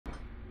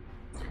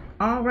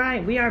All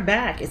right, we are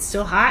back. It's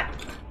still hot.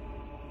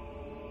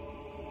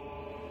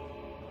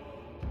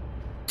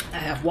 I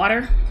have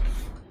water.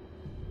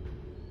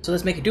 So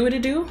let's make it do what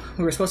it do.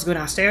 We were supposed to go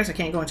downstairs. I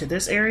can't go into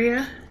this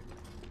area.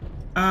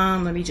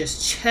 Let me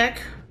just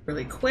check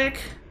really quick.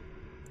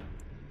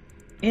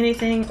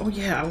 Anything? Oh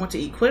yeah, I want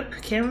to equip.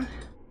 Can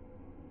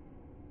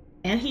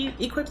he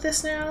equip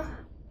this now?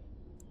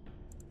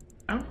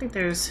 I don't think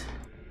there's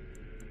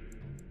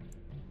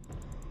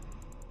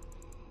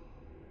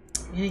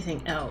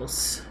anything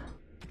else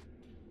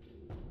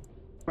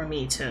for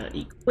me to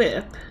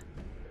equip.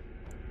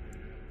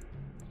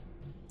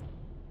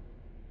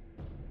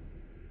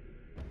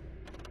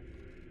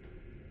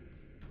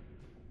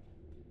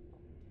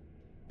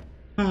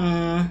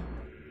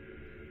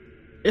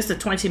 It's the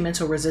 20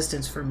 mental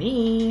resistance for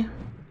me.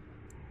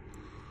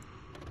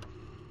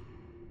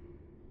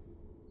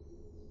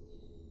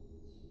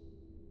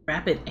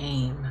 Rapid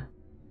aim.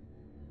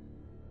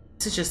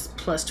 This is just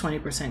plus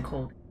 20%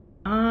 cold.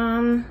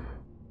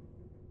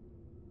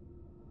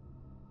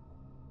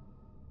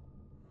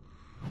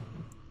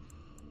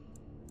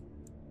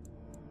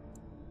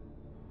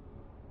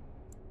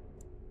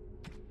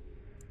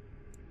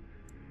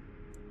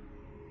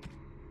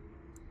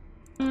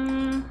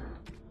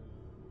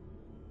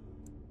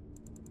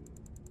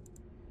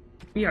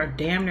 We are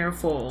damn near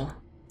full.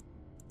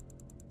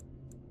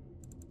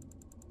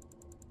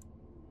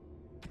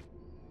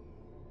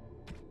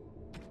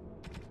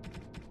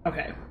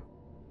 Okay.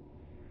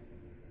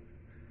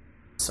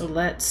 So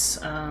let's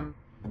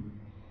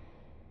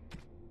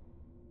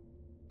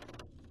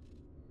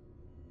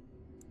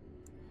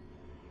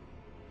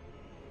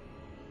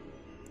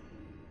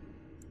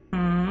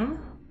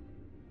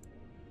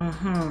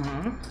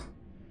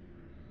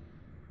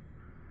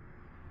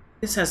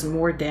This has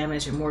more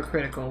damage and more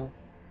critical.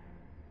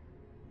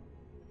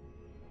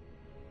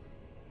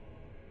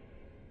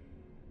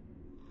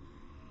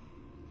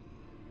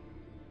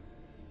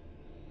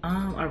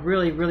 I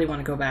really want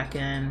to go back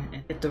in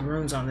and hit the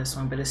runes on this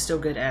one, but it's still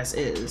good as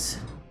is.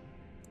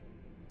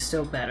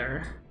 Still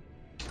better.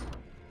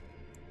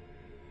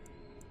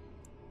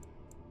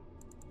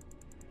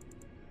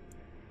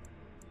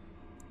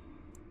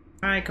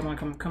 Alright, come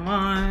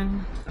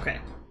on. Okay.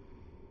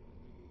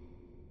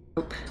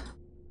 Nope.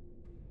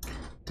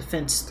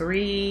 Defense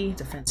 3,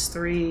 defense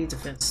 3,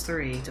 defense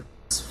 3,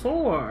 defense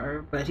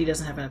 4, but he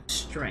doesn't have enough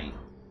strength.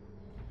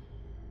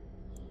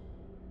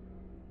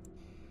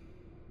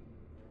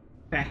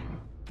 Okay.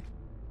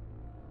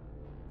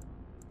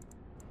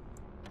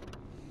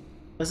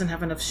 Doesn't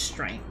have enough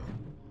strength.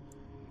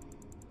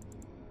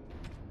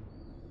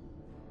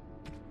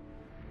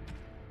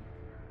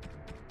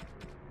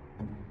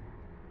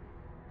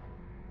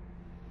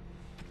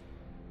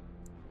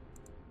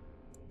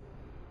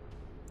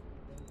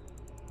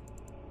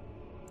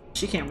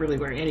 She can't really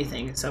wear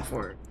anything except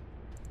for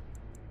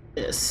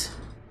this.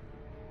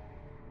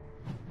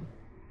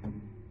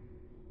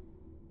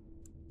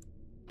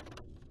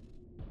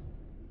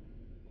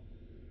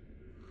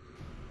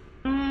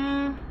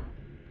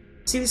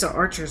 See, these are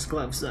archer's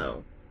gloves,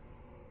 though.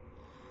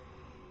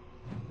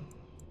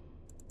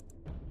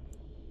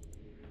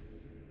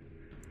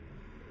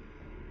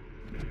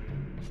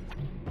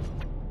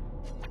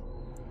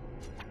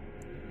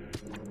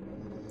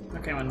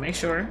 Okay, I want to make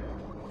sure.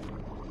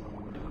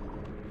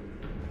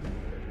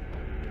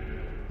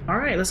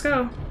 Alright, let's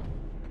go.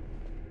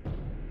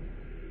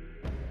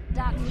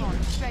 Dark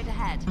front, straight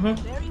ahead.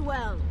 Very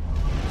well.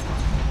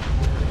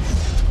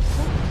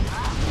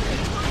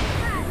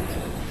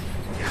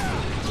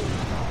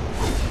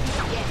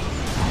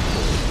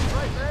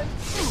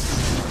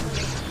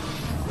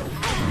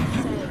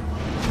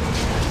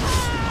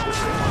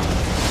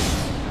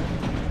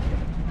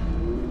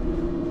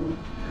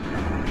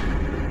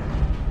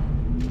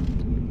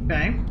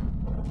 Okay.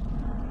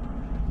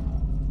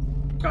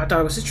 Oh, I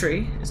thought it was a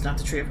tree. It's not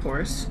the tree, of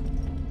course.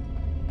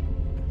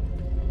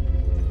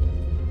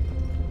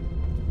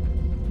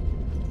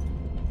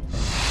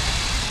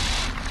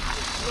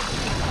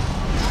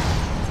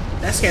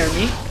 That scared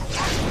me.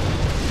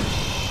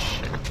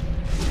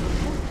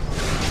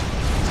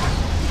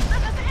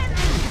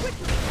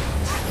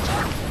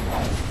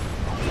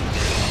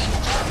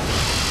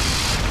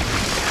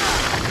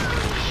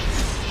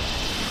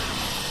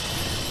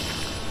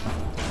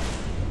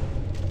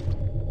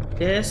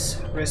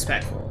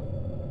 Disrespectful.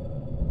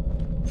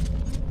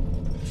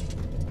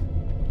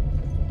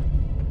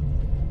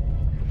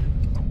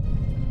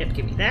 Yep,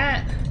 give me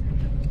that.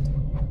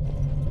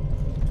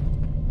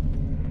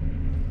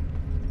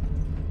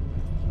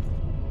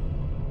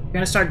 You're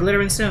gonna start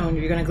glittering soon.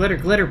 You're gonna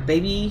glitter,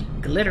 baby.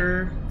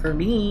 Glitter for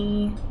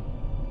me.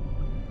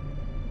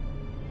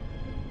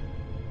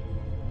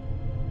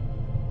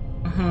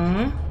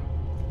 Alright,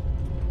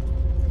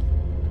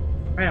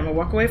 I'm gonna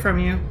walk away from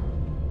you.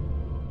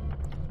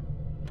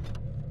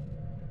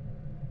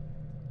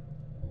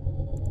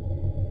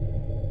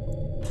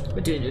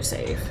 We'll do a new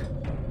save.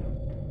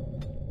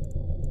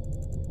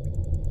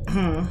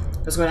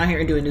 Let's go down here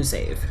and do a new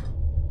save.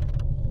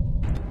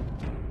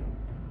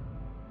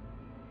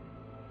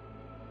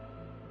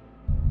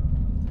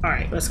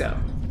 Alright, let's go.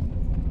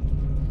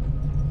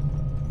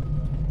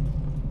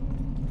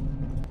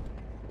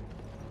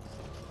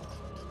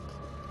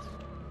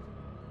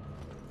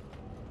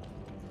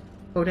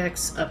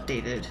 Codex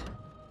updated.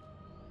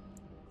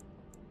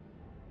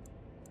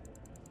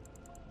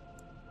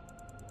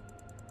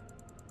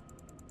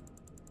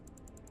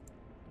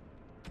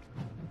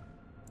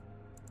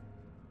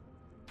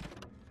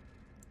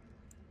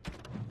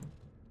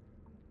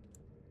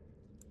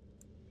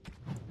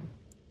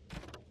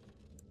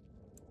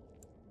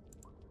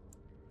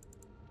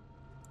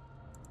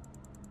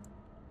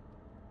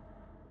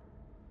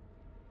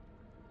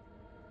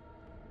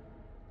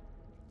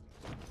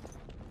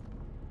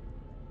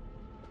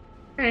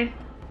 Okay.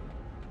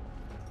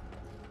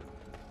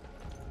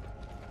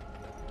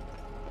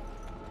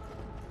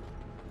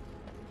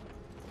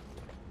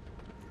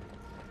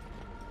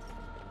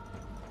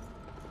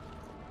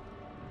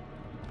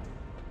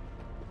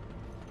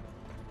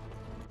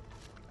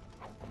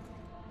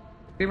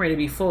 Get ready to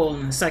be full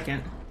in a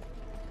second.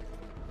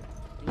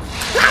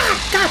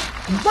 Ah! God!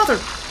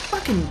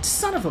 Motherfucking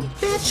son of a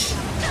bitch!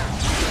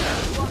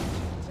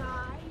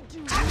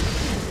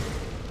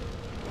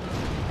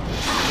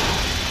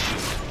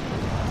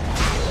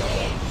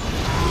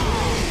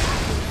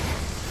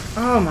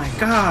 Oh my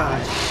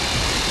god.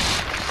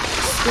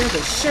 Scared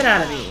the shit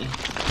out of me.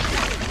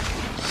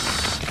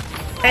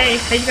 Hey,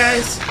 hey you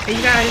guys. Hey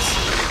you guys.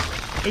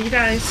 Hey you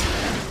guys.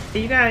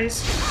 Hey you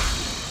guys.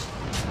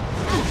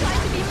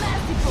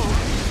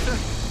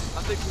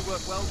 I think we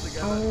work well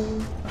together.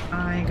 Oh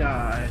my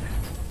god.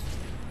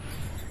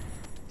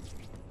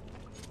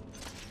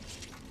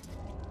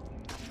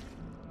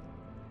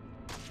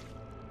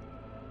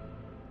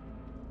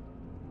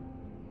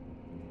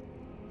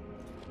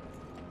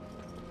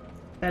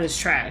 That is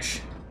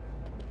trash.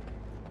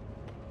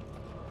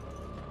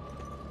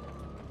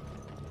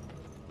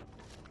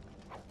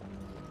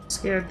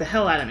 Scared the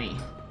hell out of me.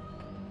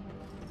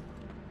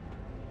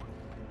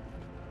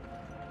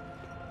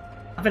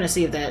 I'm gonna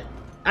see if that...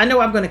 I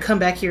know I'm gonna come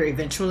back here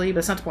eventually, but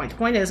that's not the point. The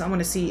point is, I want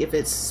to see if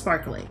it's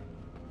sparkling.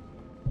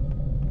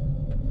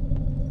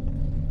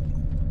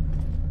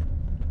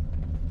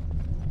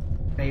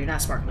 Okay, you're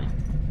not sparkling.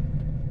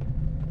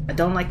 I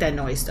don't like that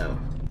noise, though.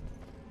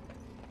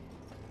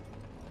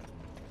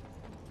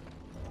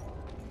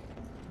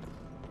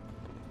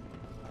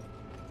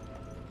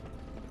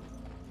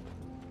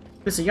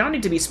 Listen, y'all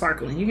need to be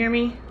sparkling. You hear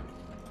me?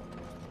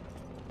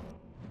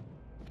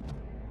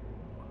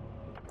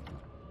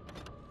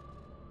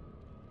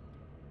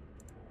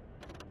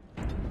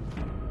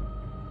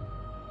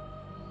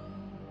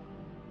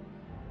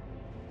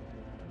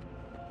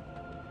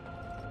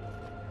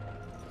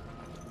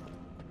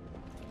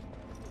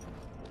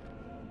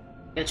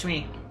 Catch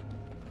me.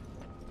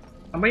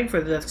 I'm waiting for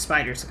the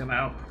spiders to come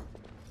out.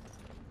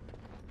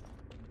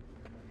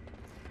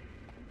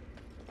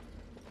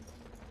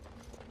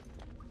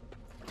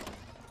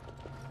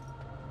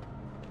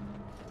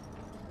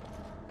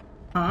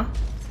 Huh?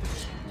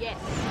 Yes.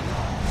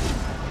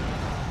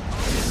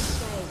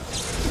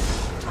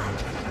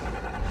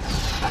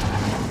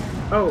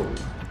 Oh.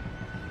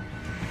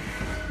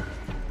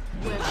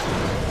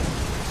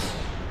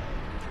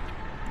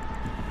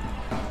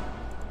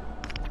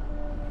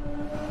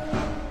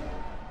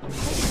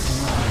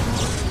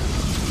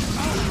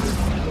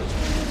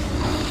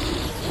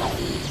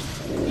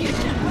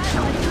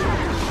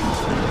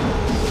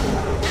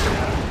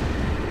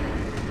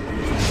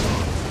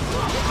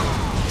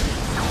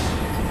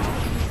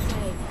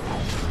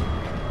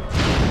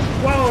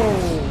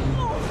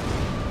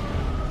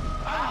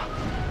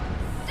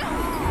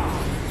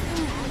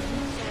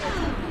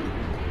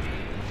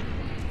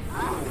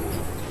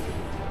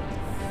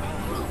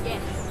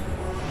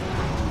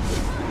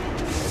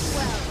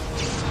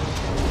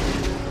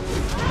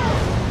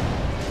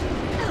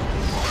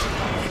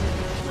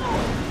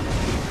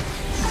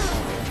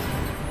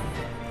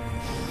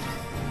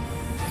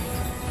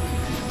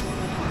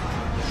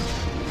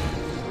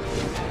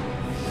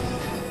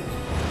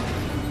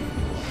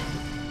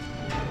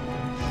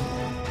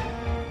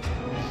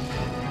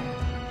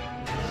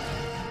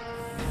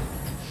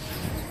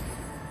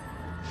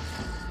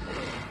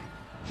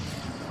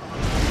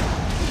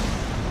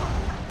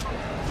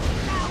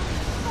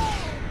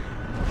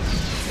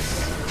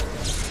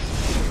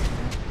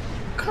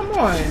 Come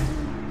on.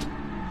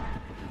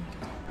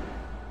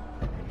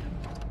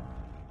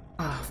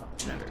 Ah, fuck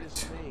generator.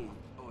 Just me,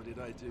 or did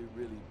I do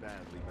really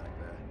badly back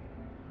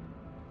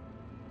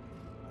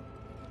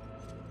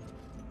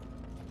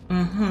there?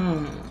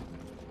 Mm-hmm.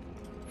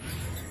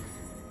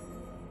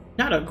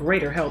 Not a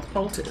greater health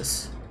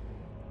poultice,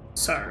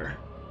 sir.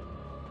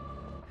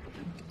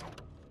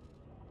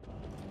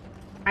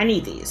 I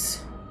need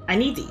these. I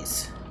need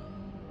these.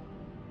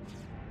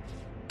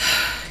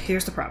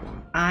 Here's the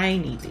problem. I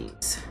need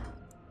these.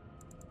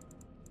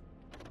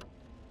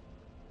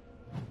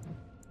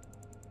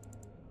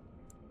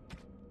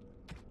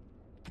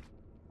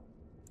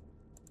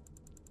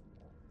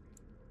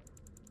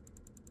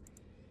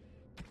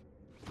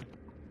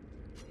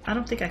 I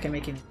don't think I can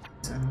make any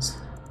sense.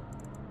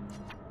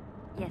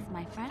 Yes,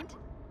 my friend?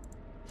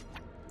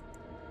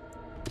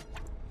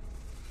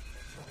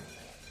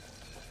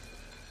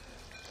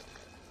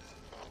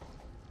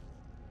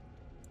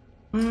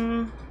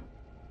 Hmm.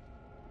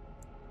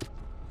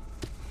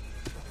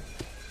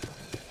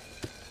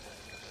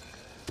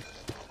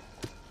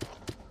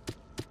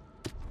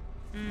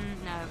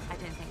 No, I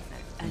don't think so.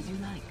 As you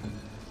like.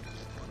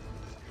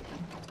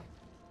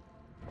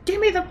 Give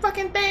me the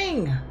fucking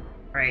thing!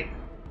 Right.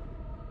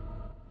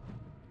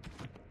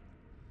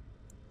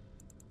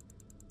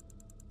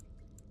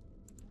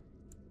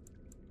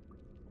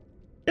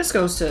 This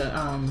goes to,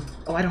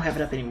 oh, I don't have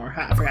it up anymore.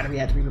 I forgot we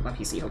had to reboot my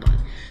PC. Hold on.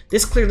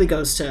 This clearly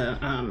goes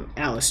to,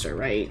 Alistair,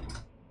 right?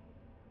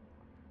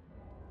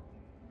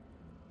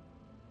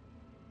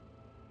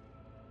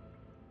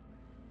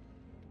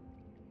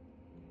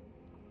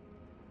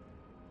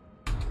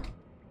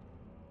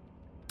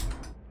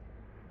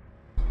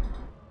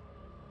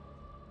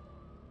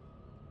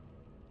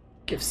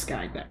 Give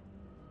Sky back.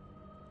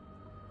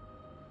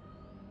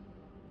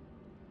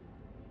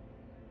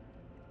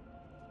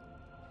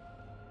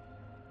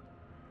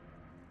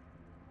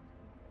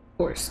 Of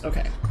course,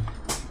 okay.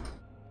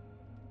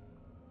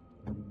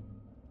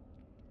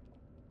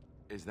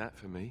 Is that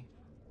for me?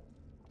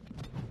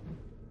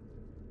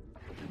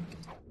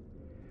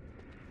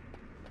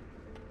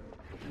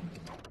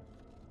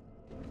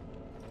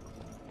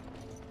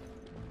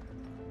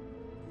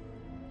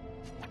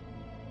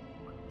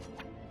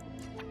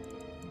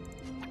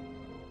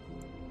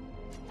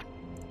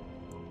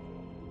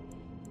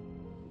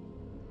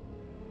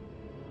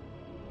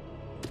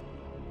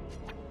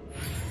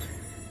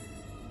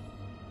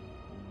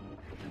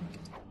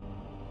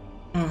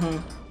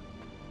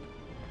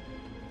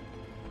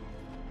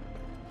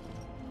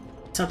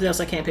 Something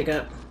else I can't pick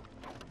up.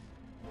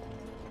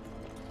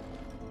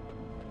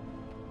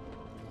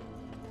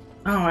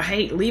 Oh, I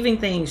hate leaving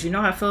things. You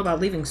know how I feel about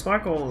leaving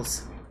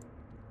sparkles.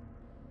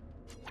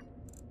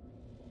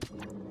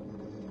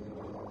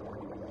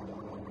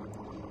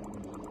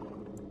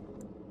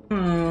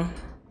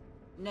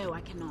 No,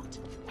 I cannot.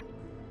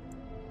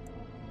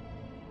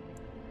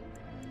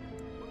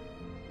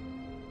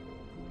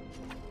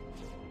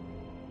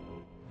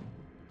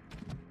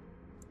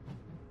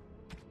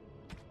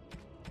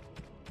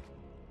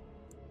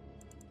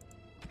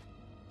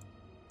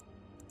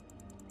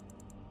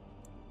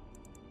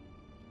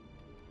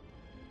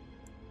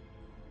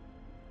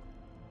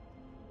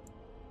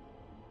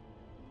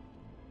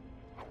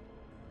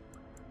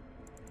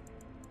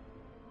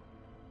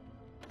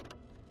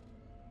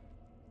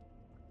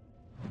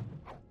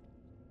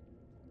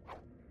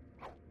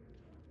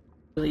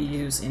 Really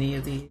use any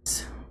of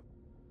these.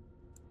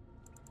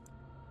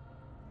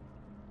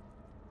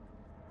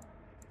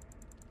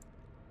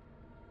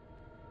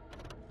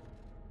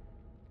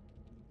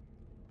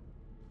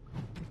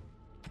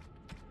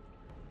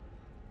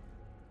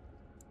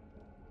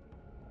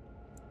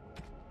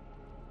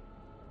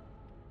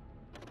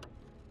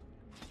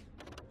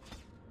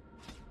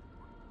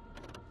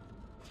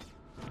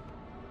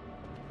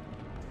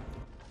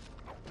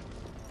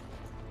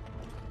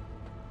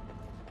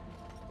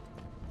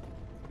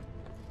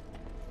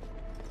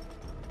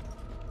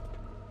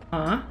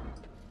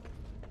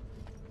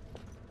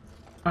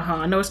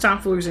 I know it's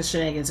tomfooleries and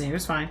shenanigans in here.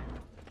 It's fine.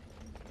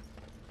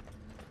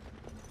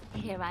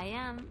 Here I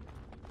am.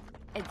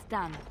 It's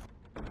done.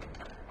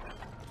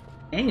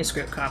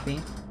 Manuscript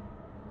copy.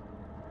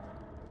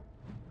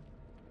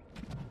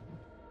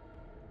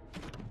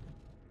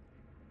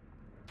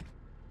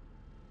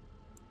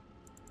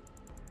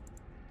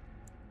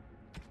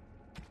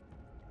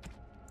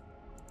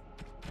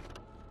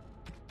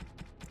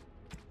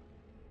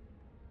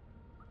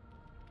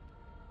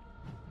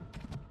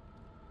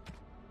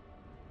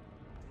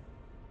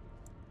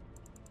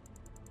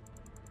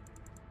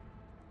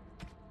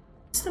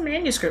 What's the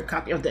manuscript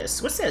copy of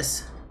this? What's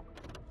this?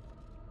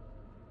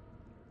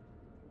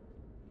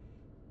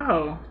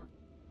 Oh.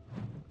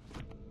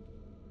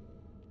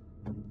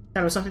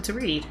 That was something to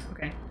read.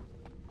 Okay.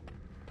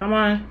 Come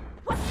on.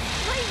 You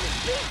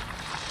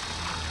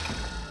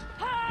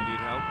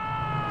need help?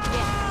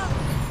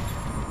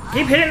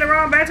 Keep hitting the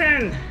wrong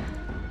button!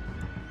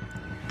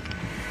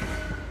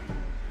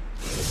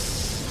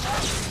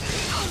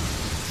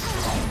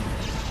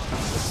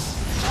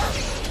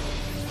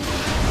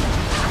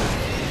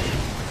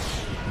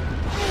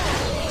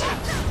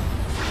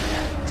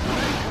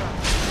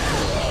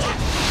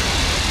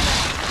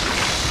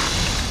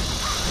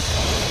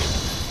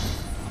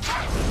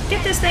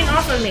 Get this thing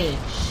off of me!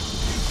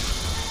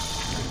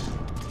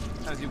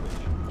 As you wish.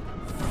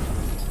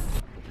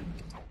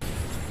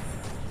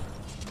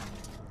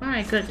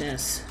 My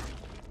goodness.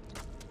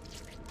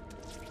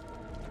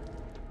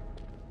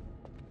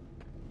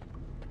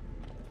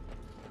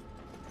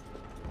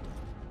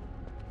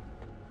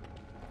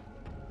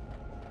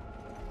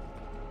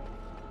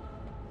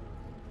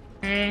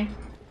 Okay.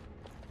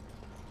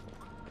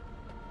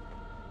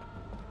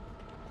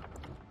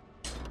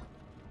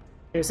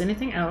 There's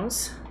anything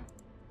else?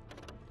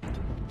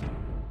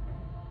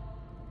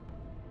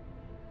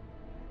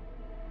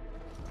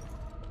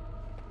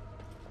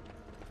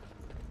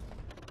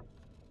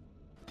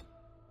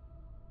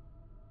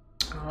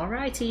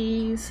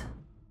 Alrighties.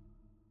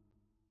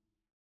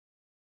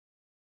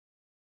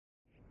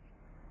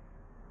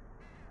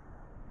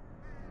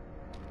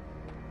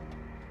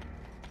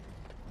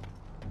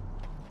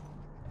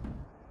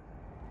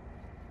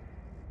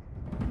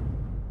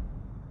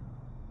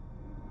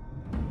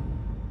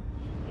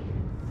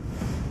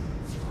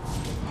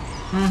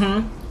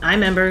 I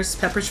members.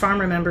 Pepperidge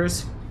Farm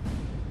remembers.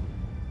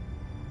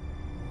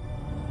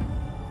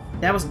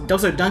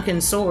 Those are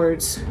Duncan's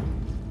swords.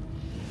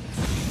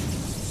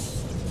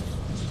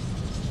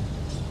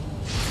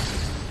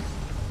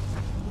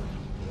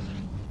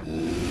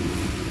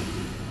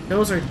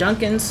 Those are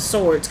Duncan's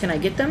swords. Can I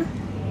get them?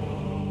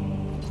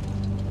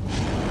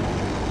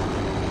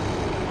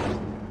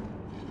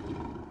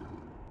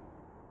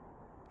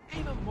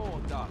 Even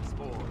more dark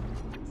spawn.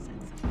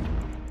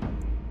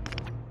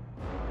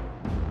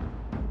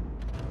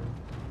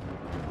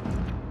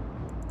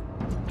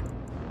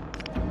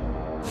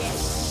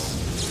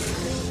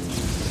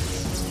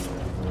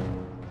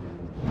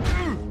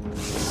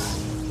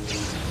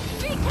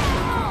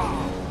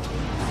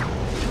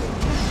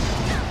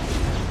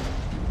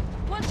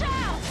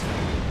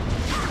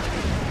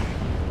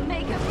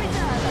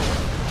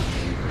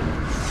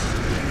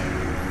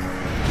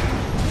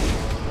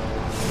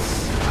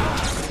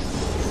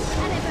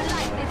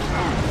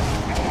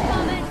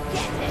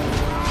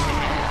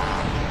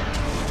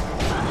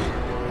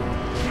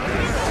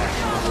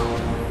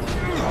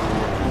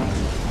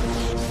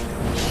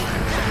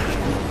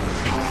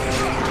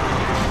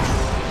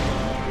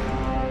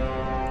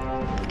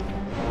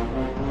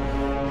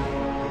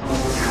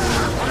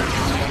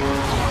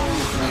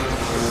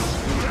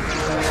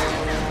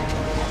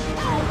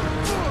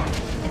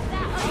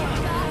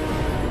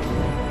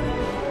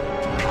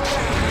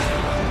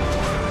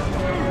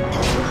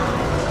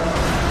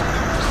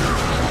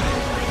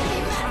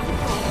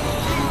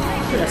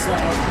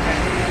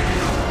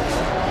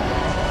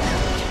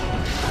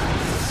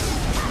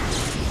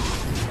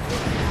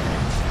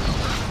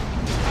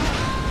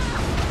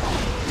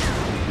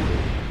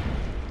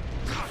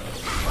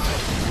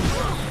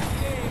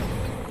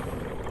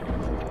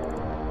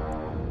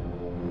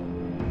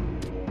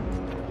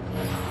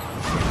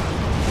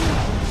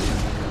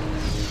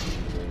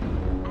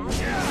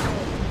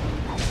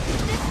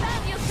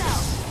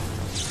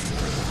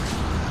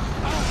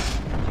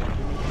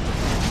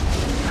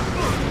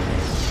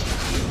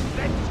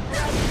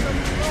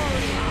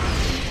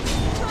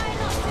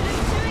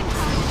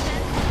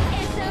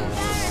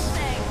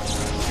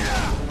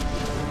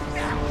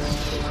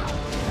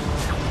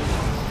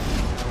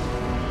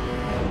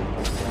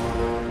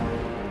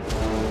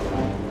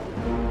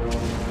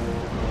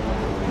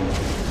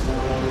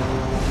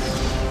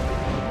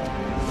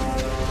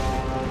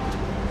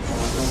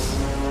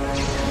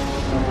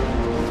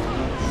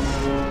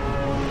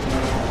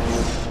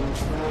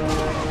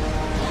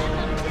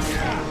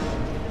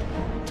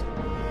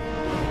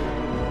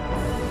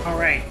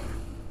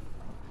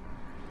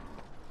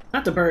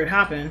 Not the bird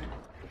hopping.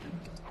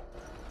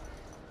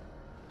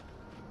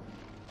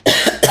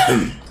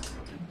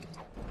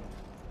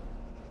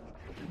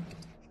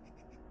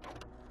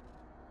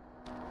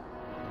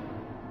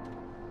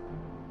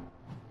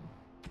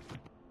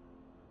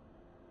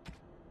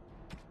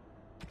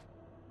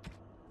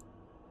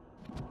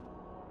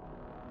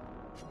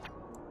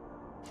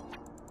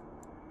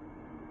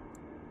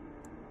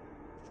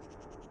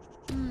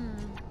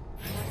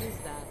 What is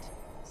that?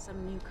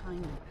 Some new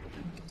kind of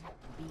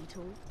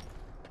beetle?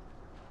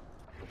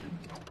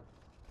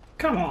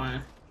 Come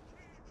on.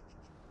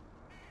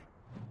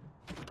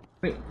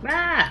 Wait.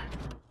 Ah!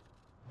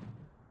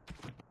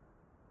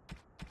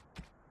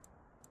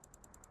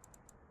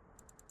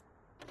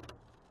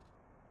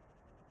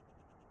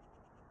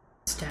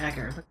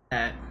 Stagger. Look at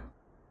that.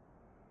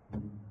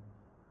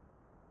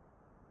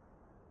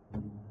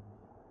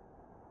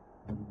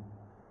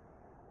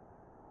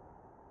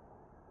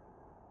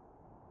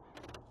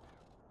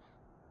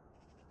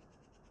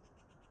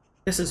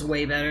 This is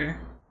way better.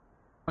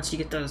 Once you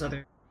get those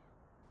other...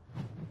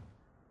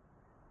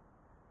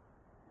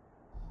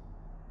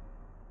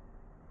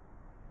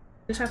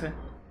 What just happened?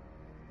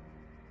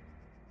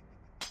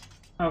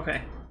 Okay.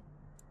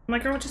 I'm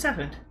like, girl, what just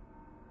happened?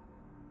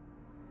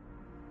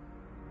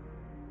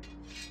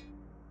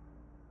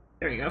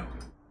 There you go.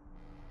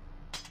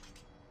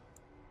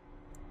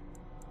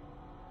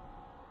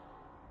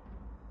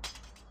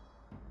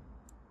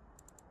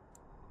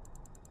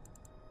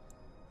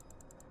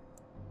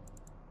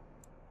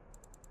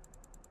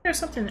 There's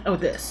something... Oh,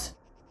 this.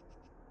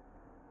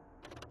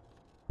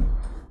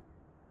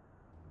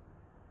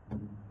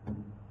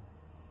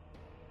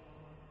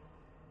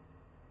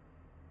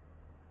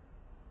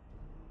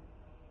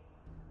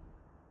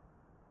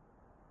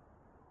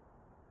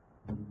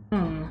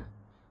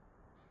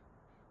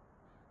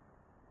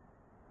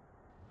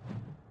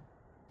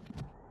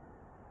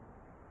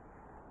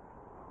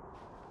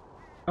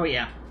 Oh,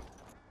 yeah.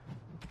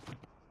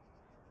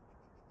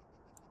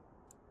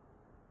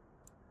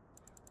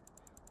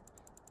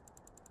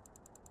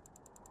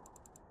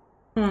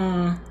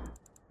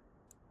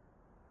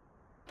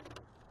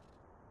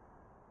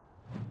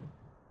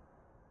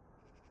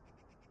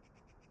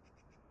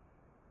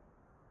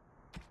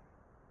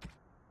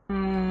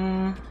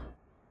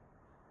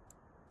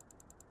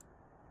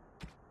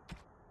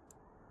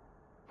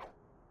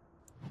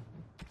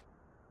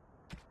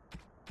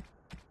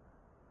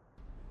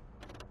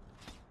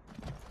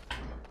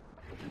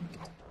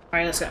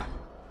 Alright, let's go.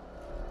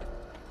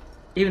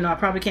 Even though I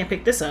probably can't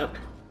pick this up.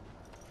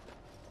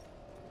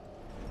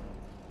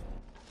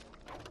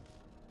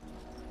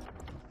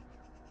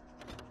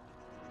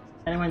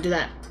 I didn't want to do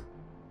that.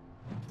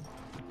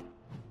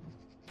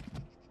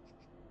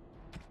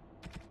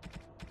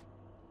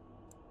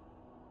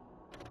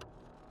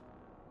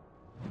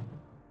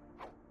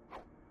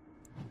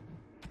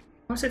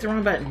 I always hit the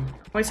wrong button.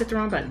 Always hit the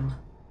wrong button.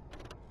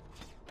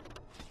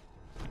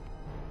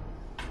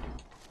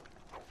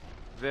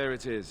 There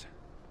it is.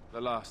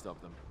 The last of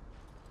them.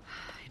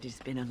 It has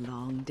been a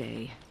long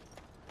day.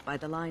 By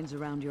the lines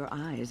around your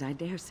eyes, I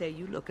dare say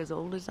you look as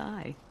old as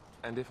I.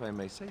 And if I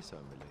may say so,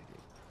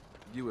 milady,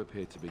 you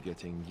appear to be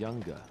getting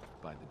younger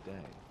by the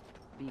day.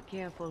 Be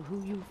careful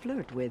who you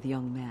flirt with,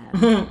 young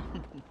man.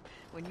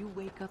 When you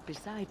wake up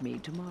beside me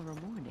tomorrow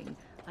morning,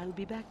 I'll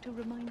be back to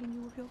reminding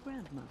you of your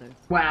grandmother.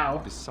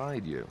 Wow.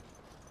 Beside you?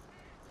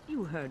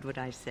 You heard what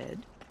I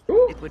said.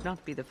 Ooh. It would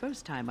not be the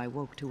first time I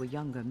woke to a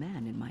younger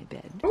man in my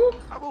bed. Ooh.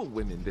 Are all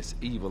women this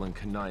evil and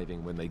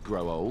conniving when they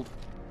grow old?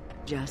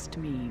 Just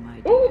me, my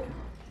Ooh. dear.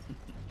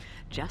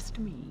 Just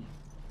me.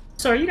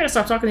 Sir, you gotta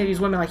stop talking to these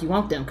women like you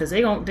want them, because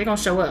they gonna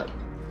show up.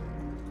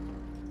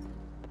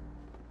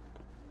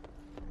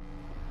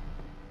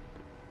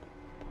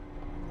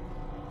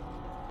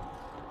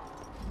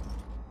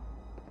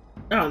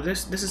 Oh,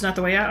 this is not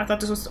the way out? I thought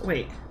this was...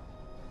 Wait.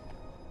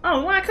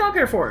 Oh, what did I come up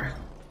here for?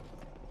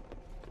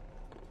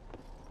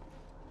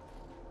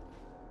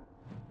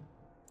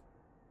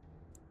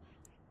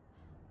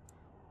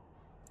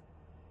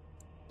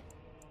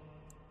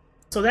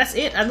 So that's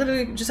it? I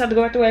literally just had to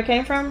go back the way I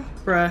came from?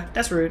 Bruh,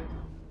 that's rude.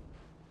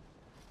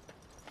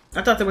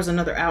 I thought there was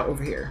another out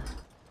over here.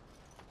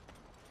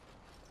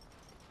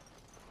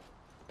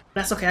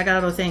 That's okay, I got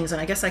other things,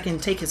 and I guess I can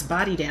take his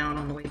body down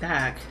on the way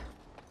back.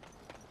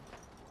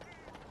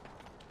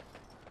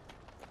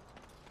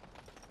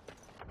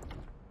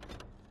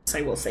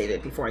 I will save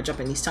it before I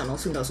jump in these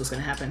tunnels. Who knows what's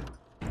gonna happen?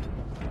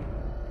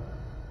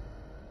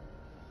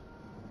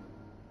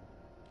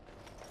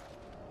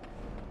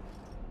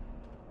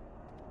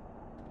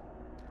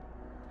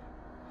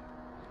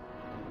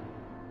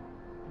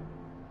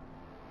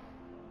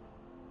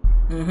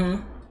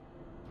 Mm-hmm.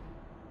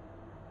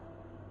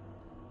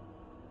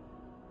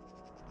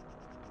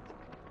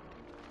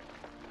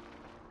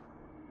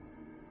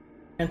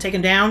 Gonna take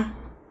him down?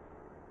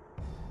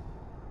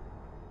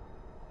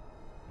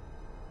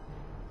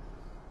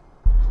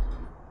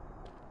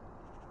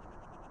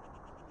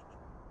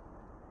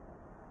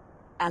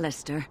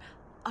 Alistair,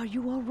 are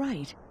you all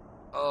right?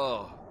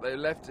 Oh, they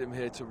left him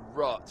here to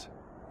rot.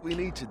 We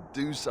need to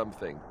do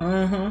something.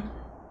 Mm-hmm.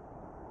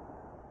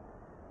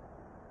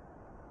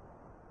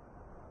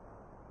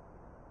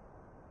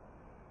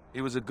 He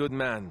was a good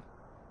man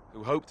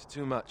who hoped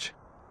too much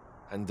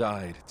and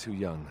died too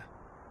young.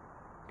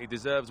 He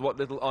deserves what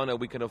little honor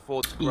we can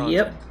afford to grant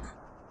Yep. him.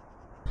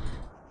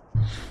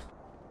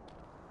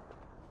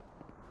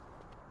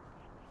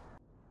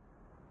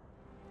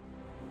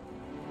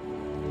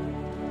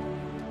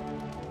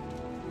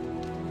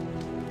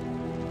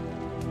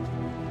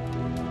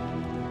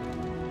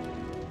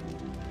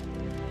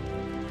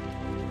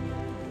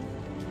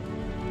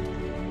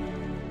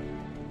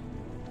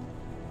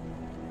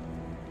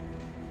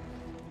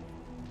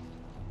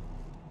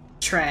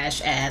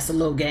 Trash ass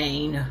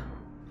Logain.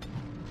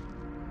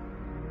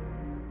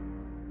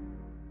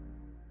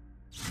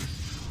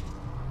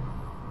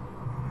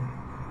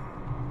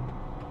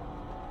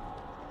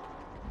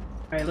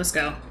 Alright, let's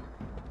go.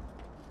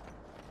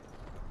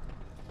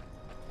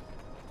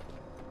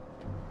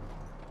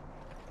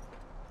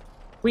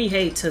 We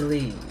hate to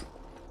leave.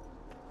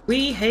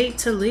 We hate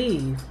to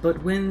leave,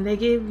 but when they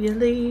give you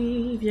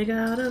leave, you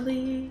gotta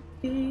leave.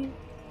 Alright,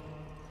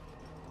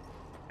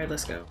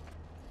 let's go.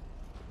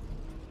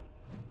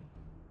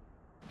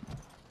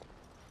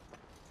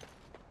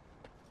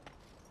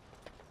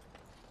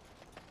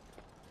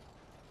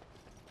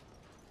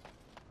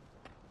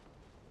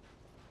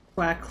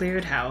 Black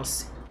cleared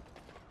house.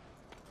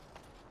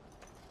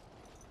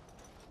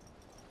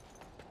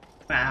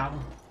 Wow.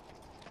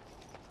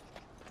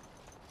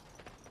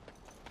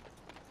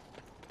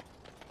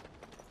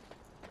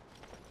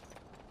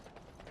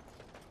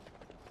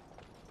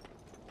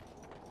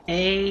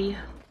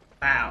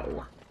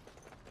 Wow.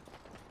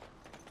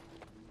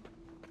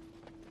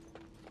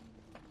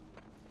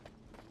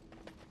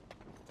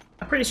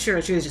 I'm pretty sure I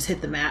should have just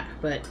hit the map,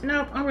 but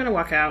nope, I'm gonna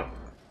walk out.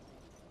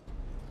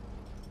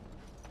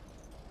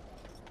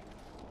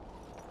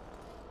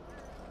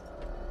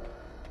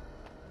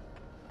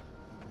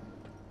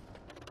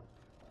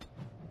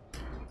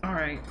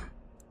 Alright.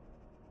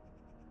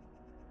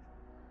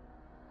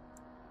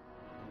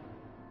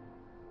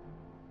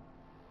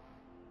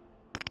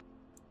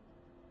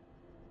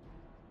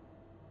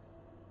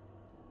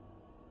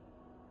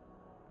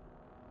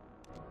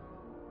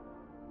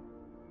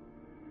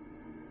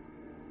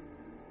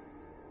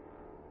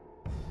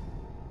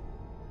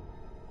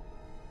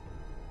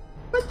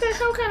 What the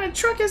hell kind of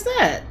truck is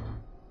that?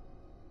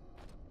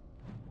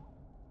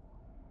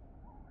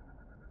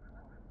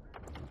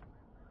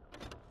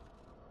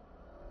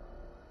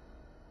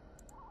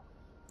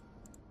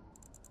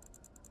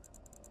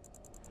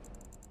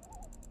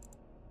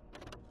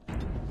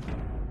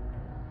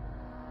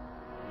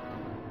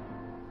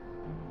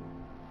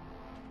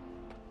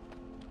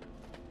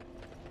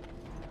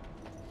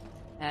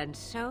 And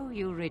so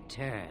you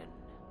return.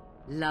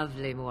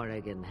 Lovely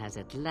Morrigan has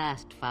at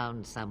last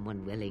found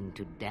someone willing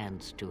to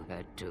dance to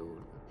her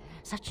tune.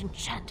 Such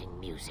enchanting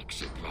music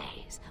she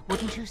plays,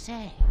 wouldn't you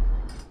say?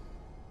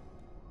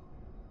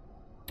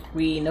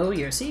 We know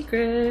your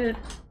secret.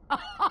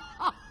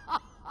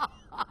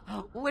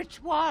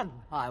 Which one,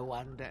 I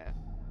wonder?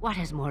 What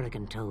has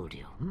Morrigan told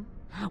you?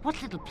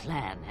 What little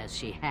plan has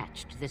she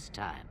hatched this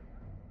time?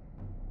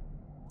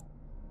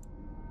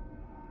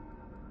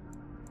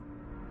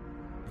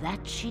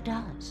 That she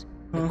does.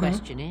 The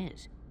question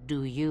is,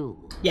 do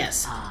you?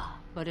 Yes.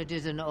 But it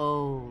is an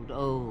old,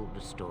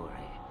 old story.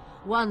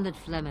 One that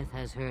Flemeth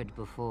has heard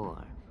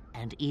before,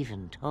 and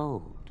even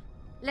told.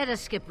 Let us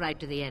skip right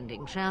to the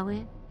ending, shall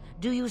we?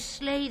 Do you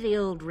slay the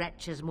old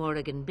wretch as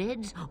Morrigan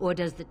bids, or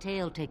does the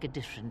tale take a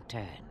different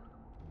turn?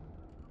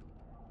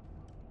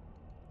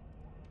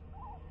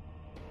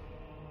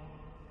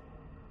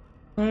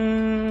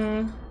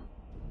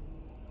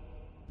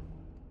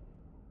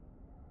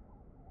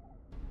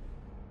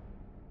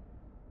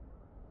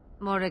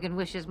 Morrigan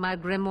wishes my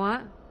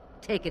grimoire?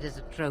 Take it as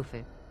a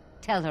trophy.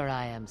 Tell her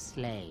I am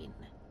slain.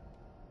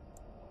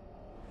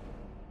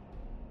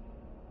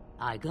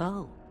 I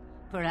go.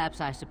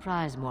 Perhaps I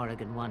surprise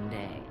Morrigan one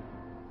day.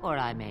 Or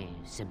I may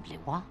simply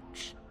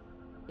watch.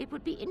 It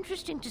would be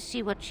interesting to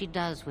see what she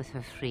does with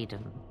her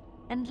freedom.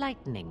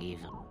 Enlightening,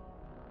 even.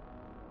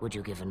 Would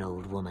you give an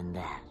old woman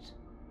that?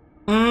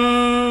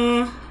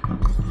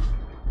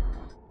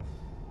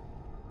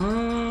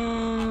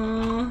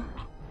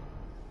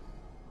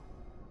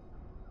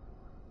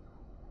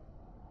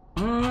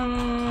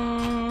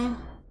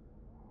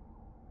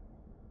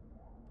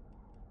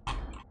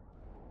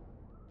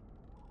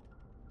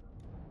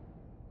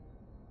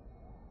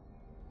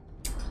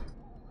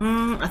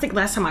 I think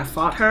last time I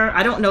fought her,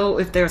 I don't know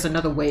if there's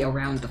another way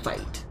around the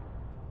fight.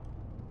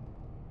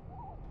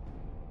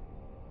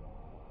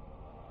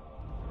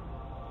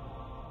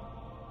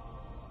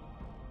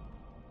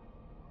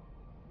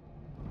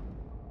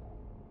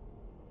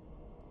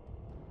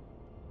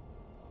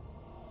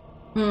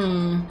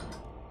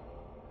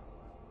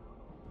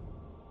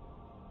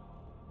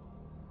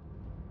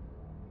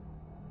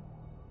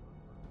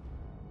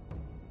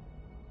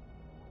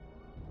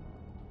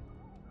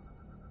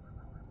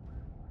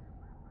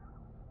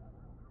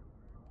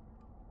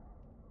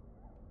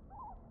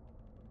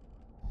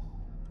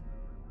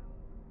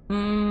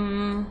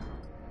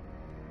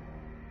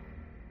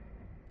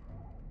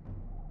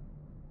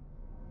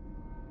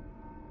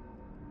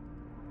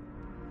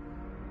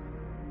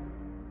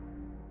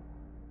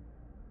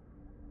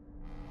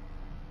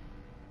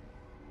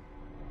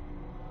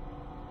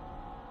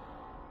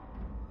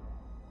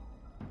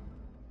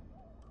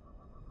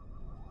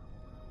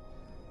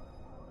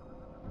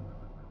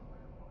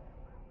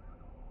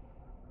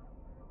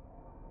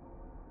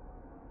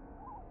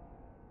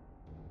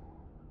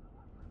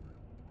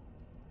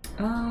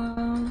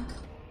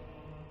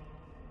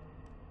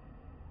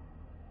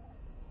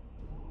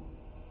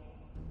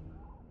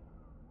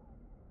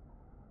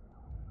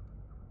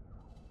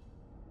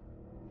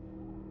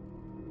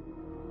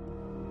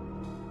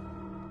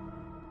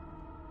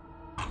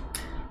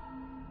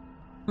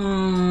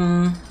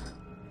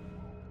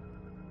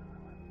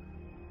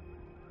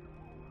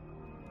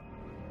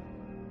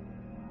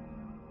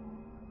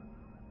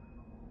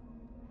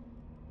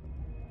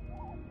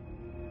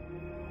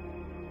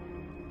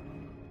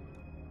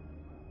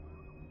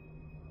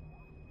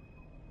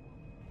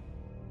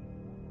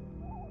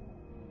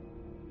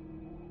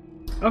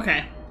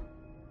 Okay.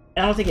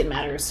 I don't think it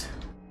matters.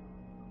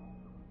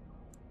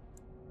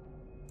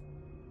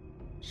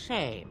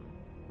 Shame.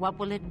 What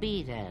will it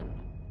be, then?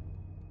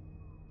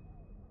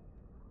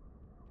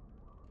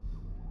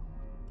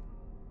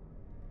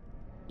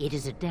 It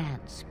is a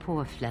dance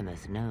poor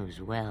Flemeth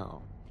knows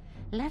well.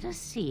 Let us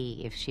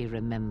see if she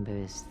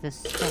remembers the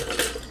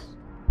steps.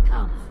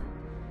 Come.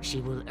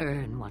 She will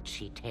earn what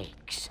she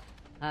takes.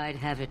 I'd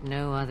have it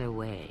no other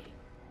way.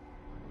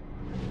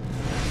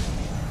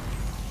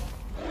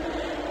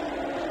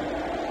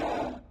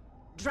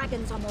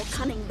 Dragons are more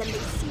cunning than they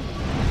seem.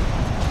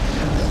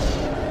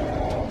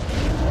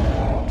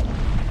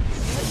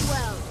 Very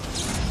well.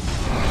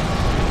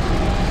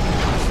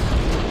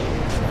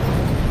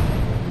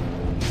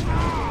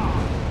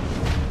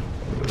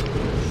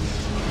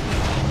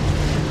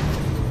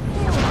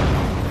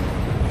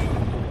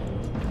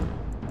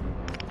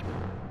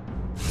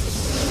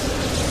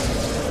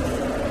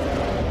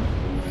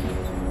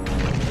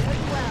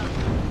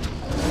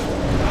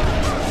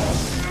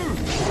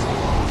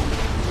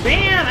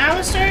 Damn,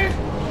 Alistair!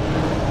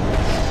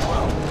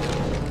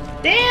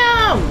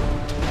 Damn!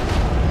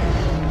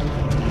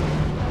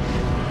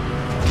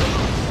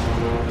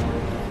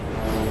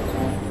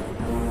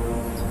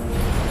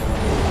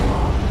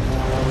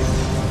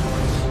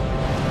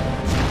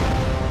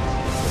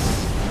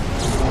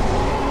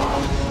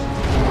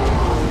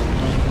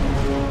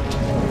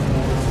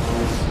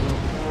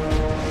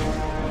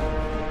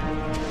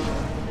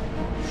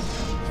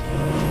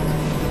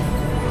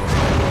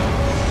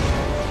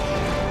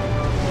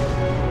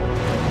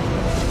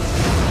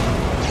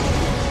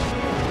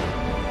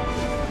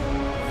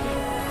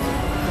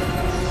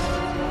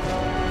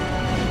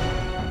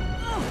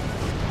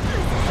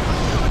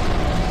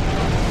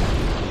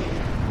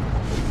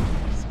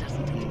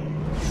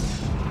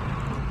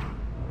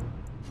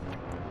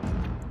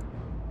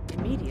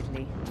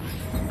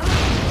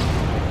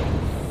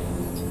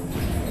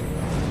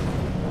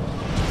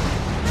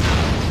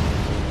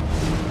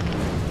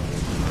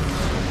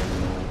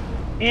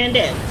 And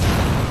dead.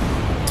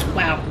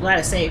 Wow, glad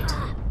I saved.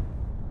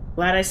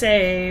 Glad I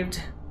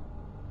saved.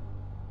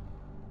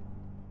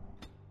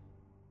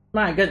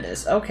 My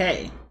goodness,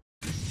 okay.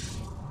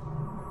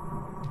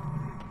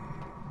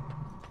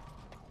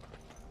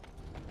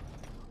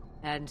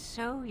 And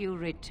so you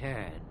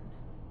return.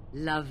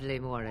 Lovely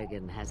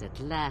Morrigan has at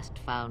last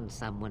found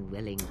someone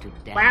willing to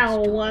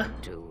dance to her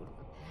tune.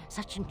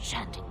 Such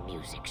enchanting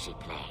music she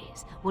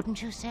plays,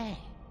 wouldn't you say?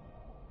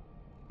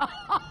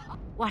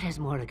 What has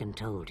Morrigan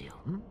told you?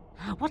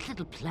 What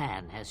little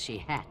plan has she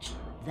hatched?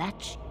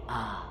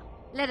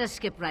 Let us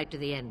skip right to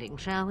the ending,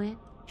 shall we?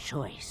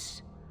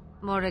 Choice.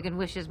 Morrigan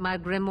wishes my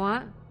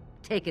grimoire?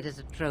 Take it as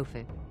a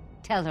trophy.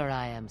 Tell her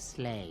I am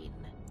slain.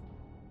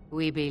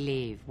 We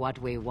believe what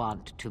we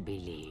want to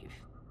believe.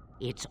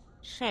 It's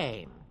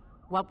shame.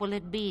 What will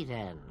it be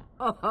then?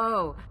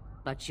 Oh,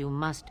 but you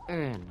must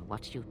earn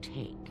what you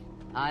take.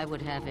 I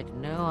would have it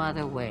no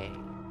other way.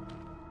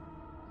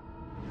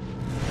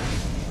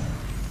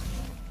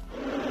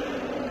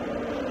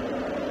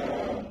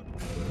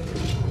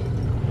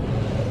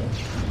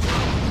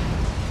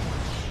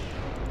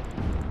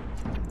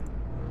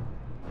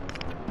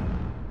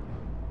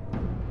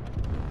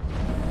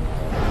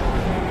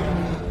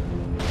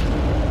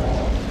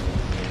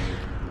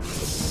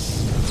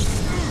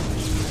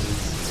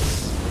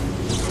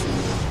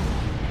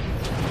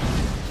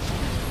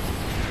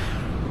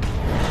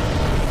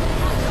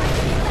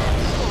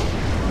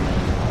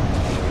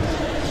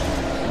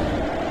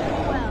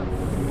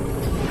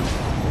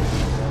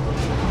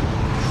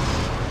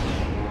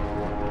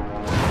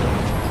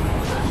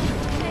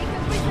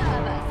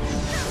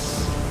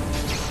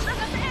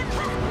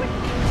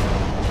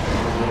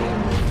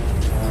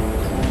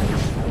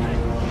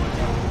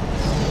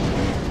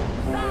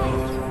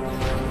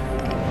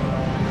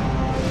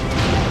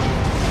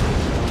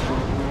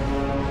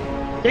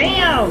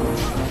 Damn!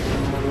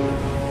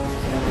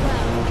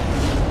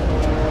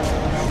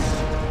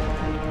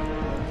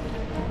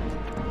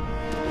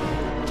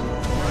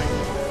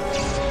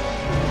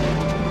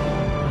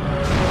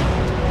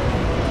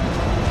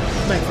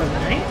 Like from the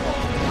night?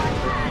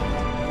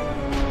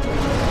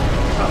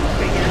 Oh,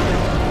 okay, yeah.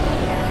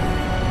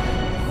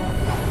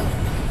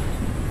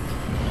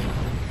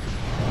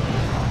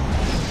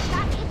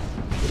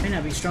 May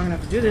not be strong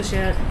enough to do this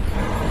yet.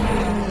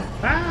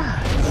 Ah!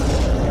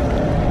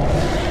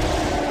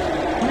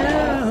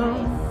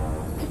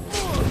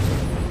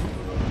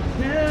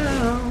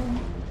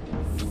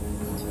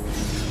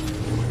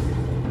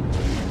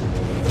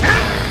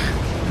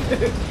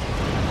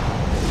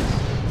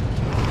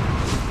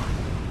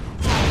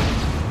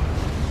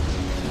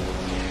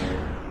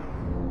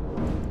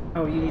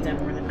 Oh, you need that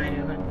more than I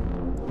do, huh?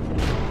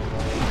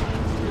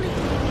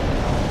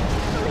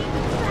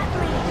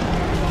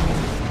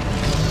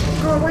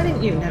 Girl, why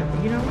didn't you? No,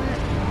 you know what?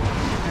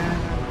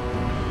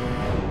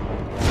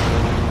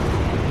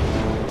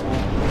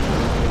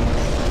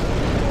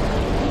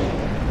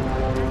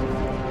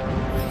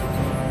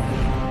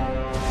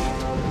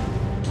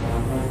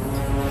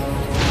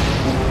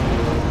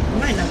 I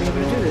might not be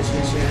able to do this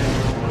just yet.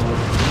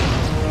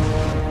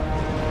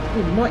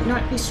 We might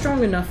not be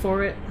strong enough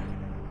for it.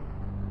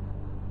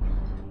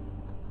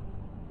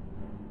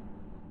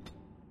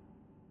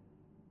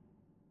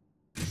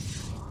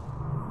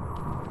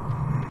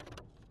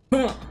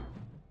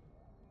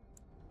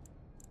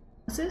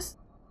 What's this?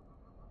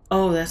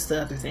 Oh, that's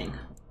the other thing.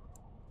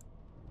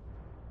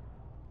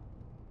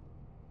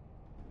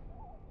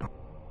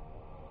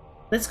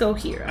 Let's go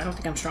here. I don't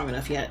think I'm strong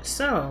enough yet,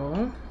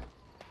 so...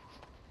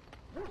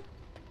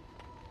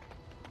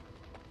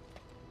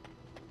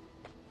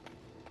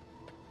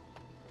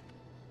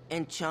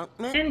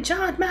 Enchantment?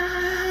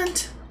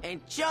 Enchantment!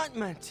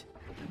 Enchantment!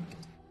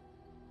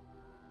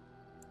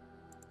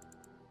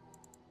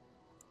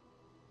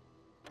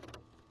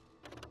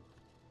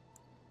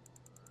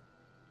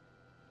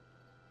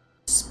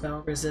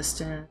 Spell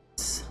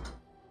resistance.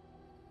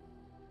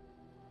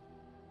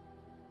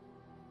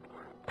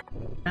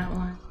 That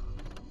one.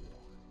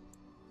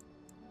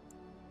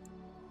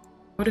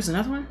 Oh, there's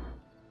another one?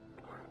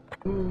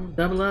 Ooh,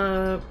 double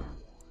up.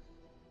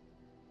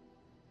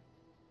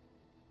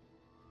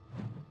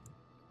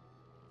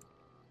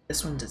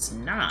 This one does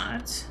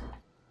not.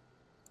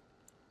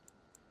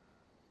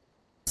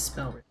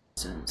 Spell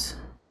resistance.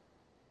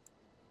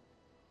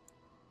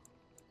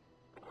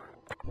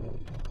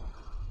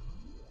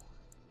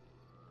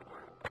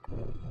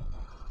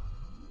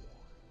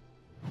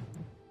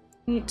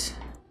 Neat.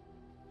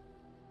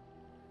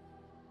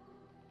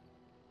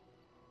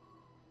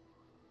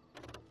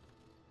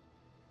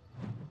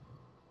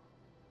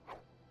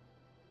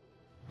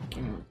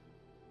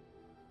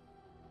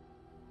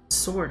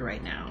 Sword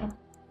right now.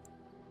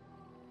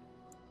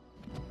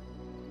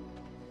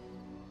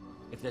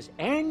 If there's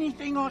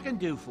anything I can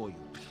do for you,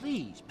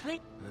 please.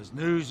 There's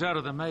news out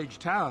of the Mage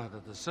Tower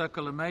that the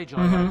Circle of Magi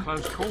had a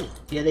close call.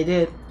 Yeah, they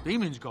did.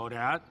 Demons got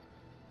out,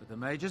 but the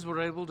mages were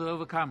able to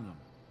overcome them.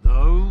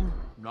 Though,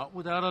 not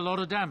without a lot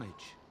of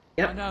damage.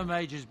 Yep. I know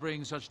mages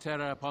bring such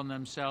terror upon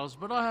themselves,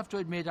 but I have to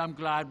admit I'm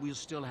glad we'll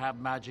still have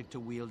magic to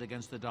wield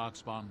against the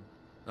Darkspawn.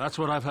 That's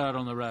what I've heard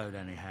on the road,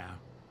 anyhow.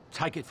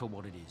 Take it for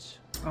what it is.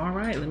 All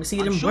right, let me see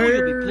I'm them sure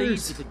words. you'll be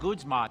pleased with the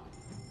goods, Mike.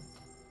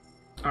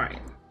 All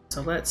right,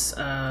 so let's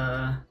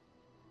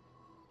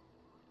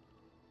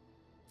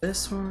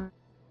this one.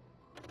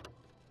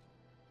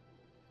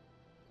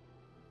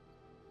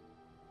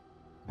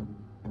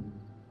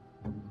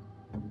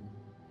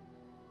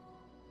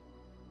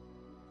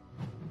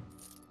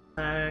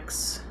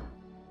 X.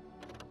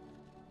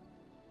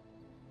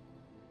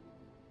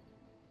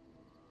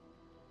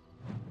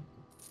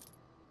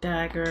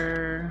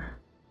 Dagger.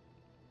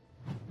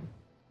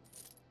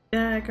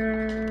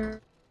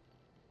 Dagger.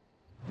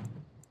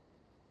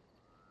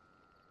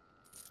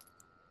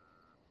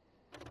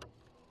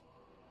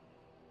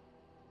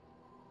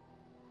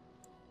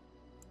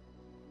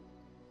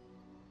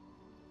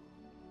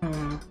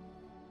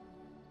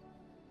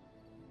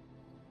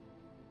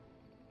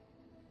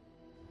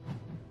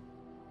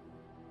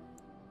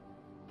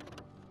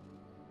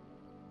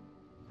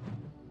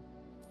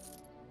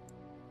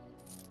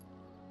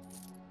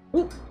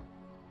 Ooh.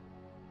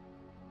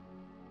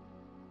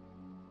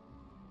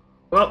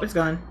 Well, it's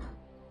gone.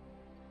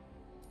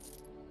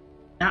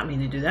 Not mean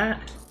to do that.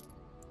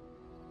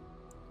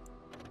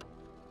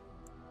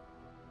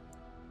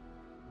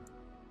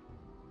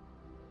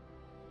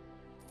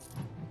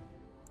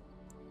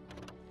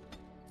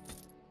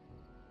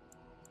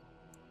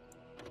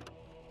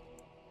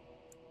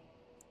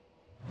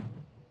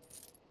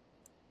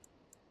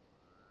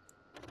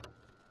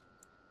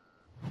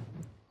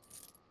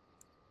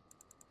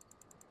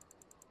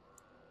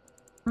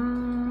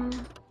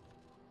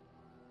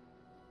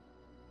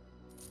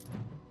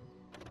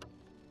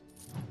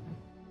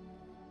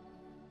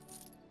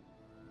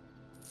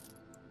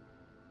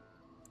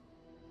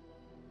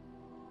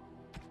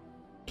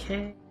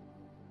 Okay.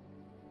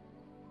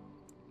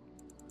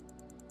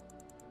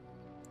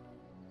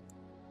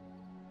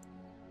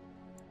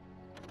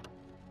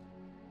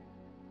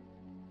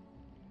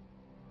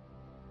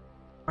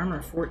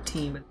 Armor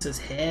 14, but it says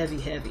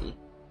heavy, heavy.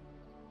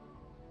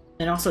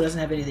 And also doesn't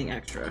have anything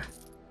extra.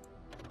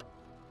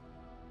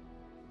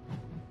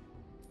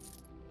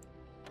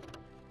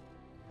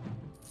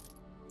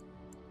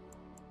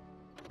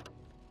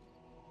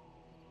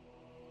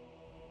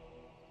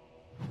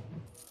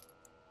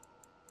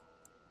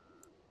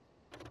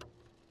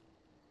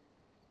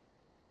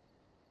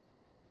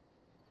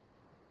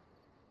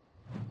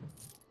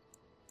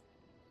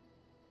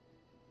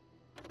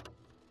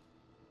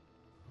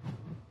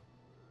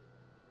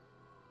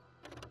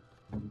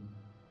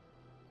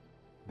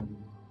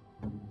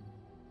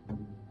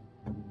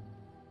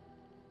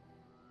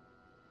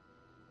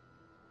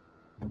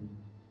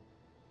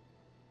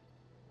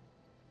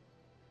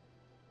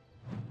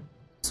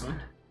 This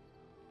one.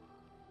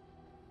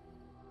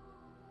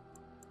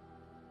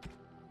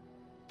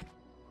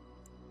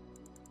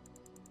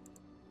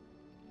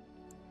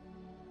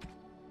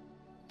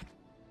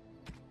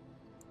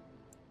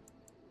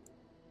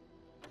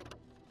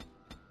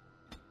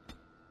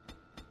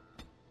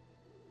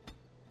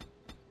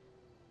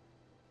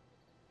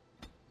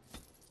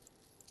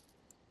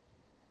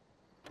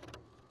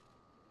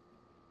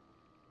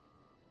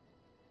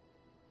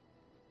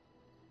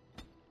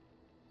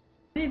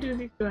 How many of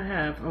these do I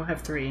have? Oh, I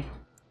have 3.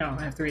 No,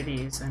 I have 3 of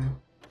these, and...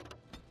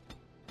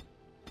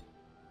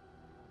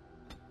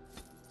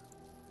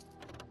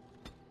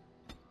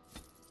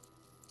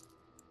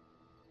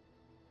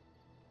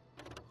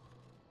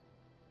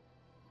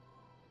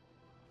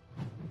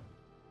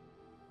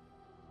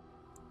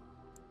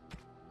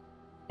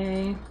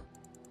 Okay.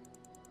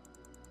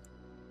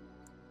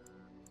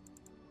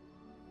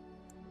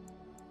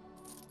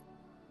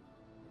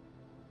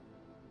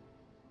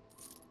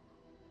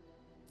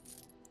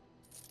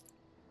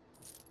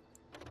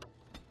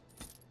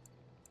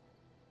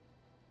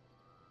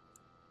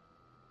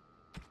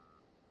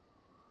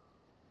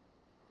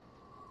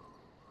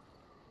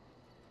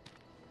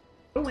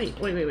 Oh, wait.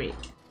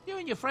 You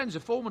and your friends are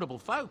formidable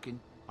folk, and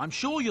I'm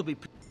sure you'll be...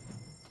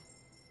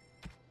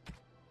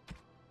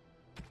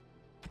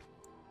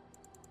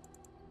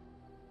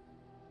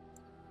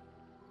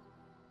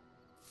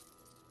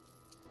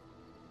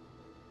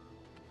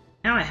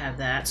 Now I have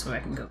that, so I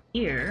can go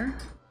here.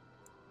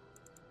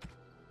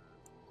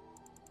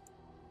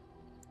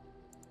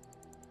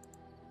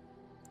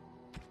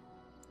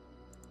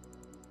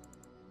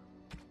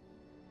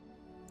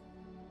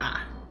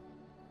 Ah.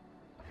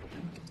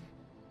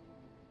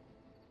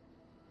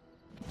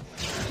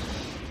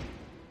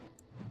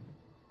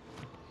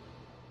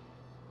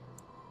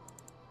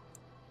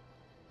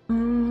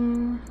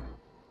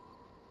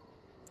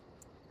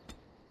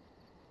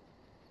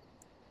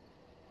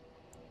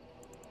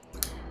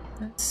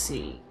 Let's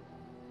see.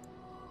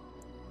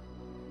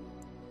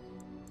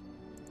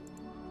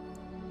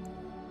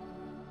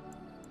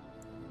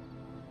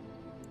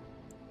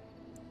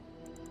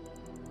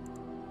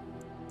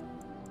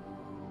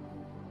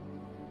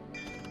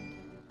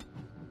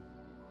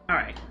 All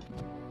right.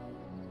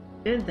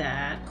 Did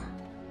that.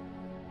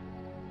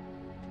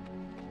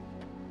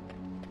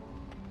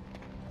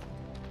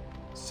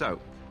 So,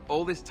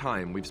 all this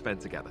time we've spent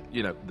together,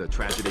 you know, the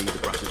tragedy, the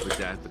brushes with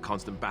death, the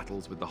constant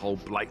battles with the whole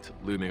blight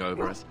looming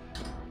over us.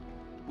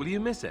 Will you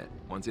miss it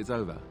once it's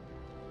over?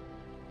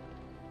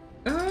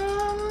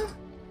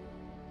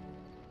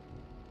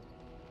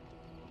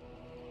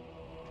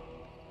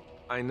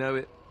 I know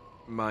it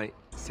might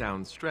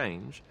sound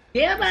strange,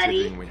 Yeah,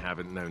 buddy. considering we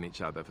haven't known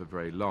each other for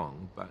very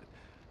long, but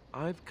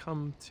I've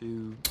come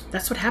to...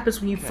 That's what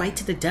happens when you fight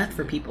to the death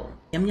for people.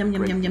 Yum yum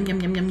yum yum yum yum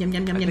yum yum yum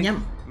yum yum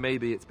yum.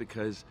 Maybe it's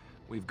because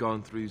we've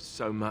gone through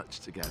so much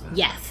together.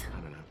 Yes. I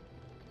don't know.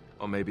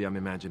 Or maybe I'm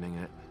imagining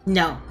it.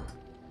 No.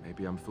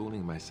 Maybe I'm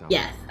fooling myself.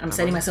 Yes, I'm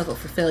setting myself up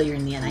for failure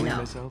in the end, I Fooling know.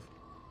 myself?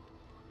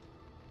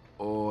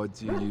 Or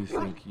do you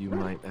think you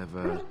might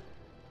ever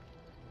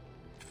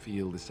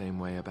feel the same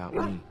way about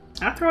me?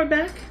 I'll throw it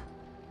back.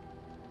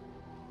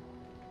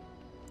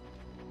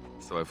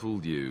 So I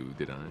fooled you,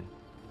 did I?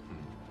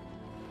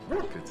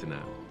 Good to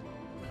know.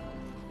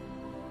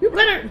 You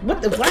better...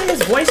 What the... Why did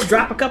his voice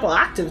drop a couple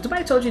octaves?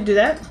 Nobody told you to do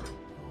that.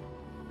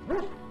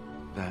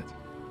 That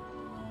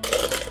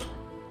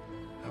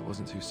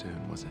wasn't too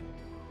soon, was it?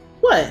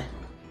 What?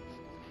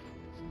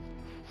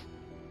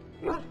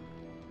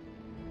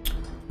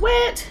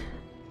 What?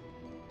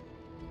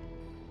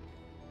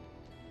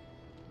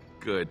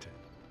 Good.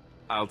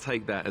 I'll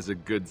take that as a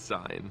good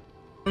sign.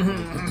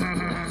 Beautiful.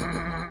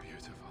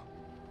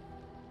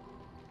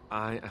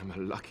 I am a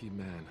lucky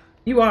man.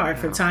 You are,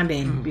 for the time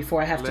being,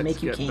 before I have to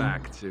make you Let's king. get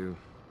back to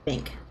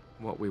Think.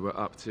 what we were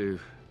up to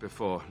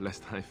before,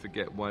 lest I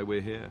forget why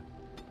we're here.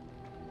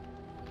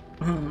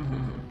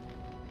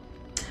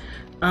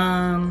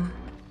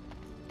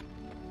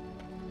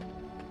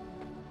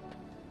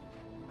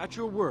 At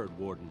your word,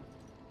 Warden.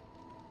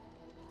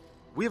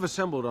 We have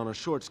assembled on a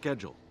short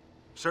schedule.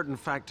 Certain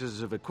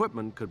factors of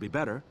equipment could be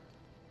better.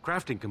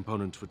 Crafting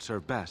components would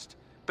serve best.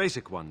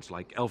 Basic ones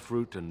like elf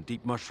root and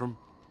deep mushroom.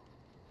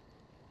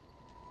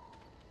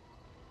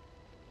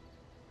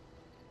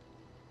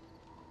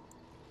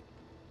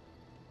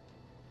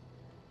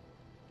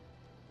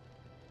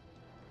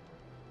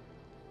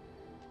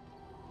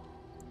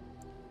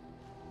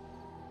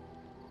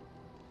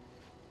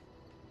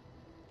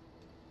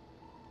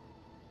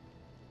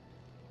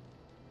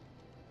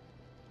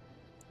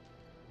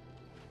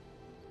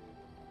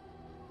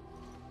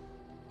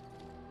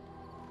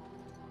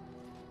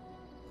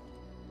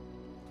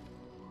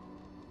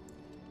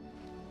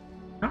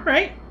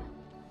 Alright.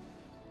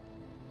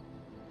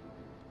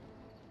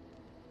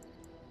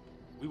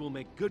 We will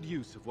make good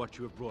use of what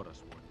you have brought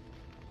us, Warden.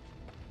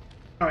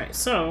 Alright,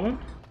 so...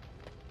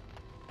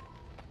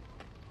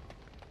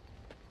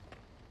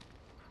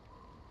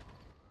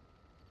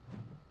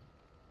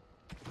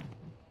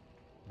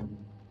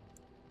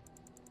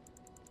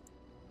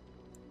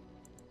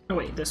 Oh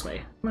wait, this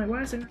way.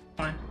 Why is it?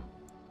 Fine.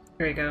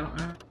 Here we go.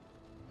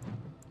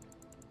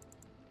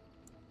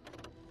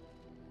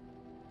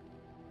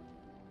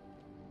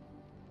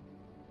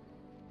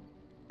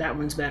 That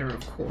one's better,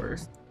 of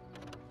course.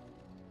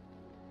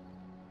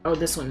 Oh,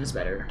 this one is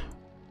better.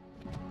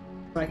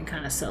 So I can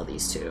kind of sell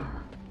these two.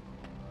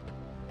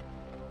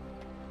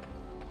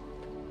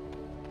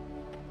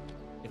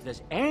 If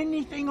there's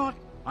anything on,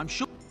 I'm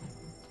sure.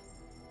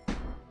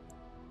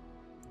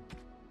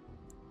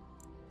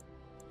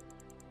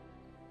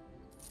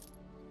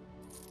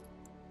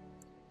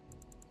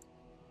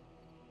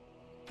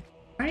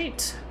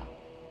 Right.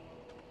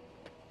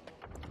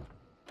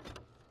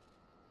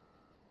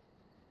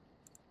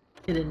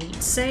 Get a neat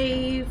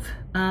save.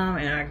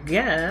 And I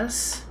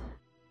guess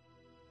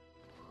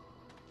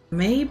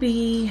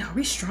maybe are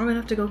we strong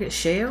enough to go get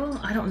shale?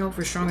 I don't know if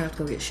we're strong enough to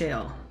go get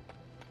shale.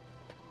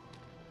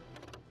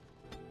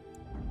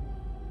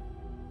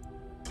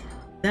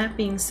 That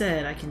being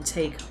said, I can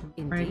take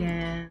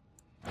Morgan.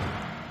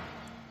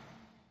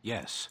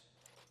 Yes.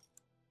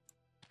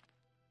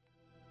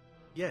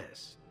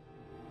 Yes.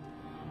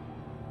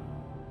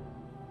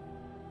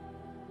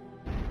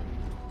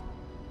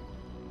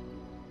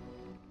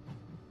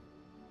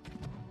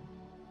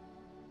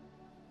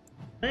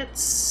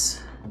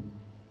 Let's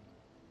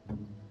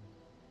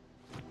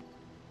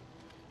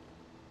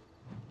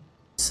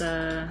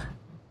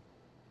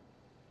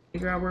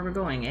figure out where we're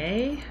going,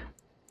 eh?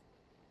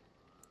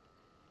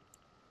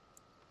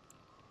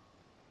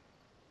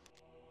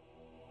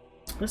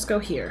 Let's go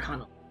here,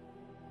 Honolulu.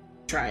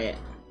 Try it.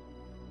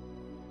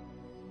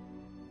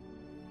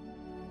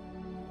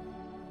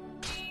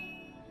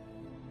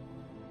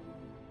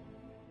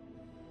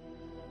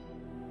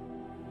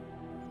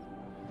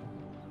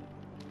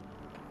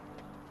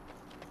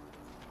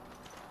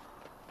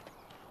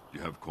 You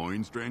have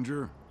coin,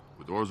 stranger?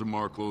 With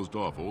Orzammar closed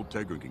off, old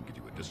Tegra can get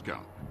you a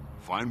discount.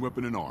 Fine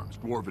weapon and arms,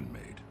 dwarven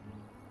made.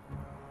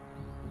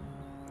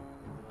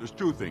 There's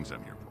two things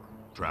I'm here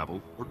for. Travel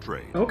or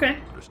trade. Okay.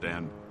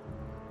 Understand?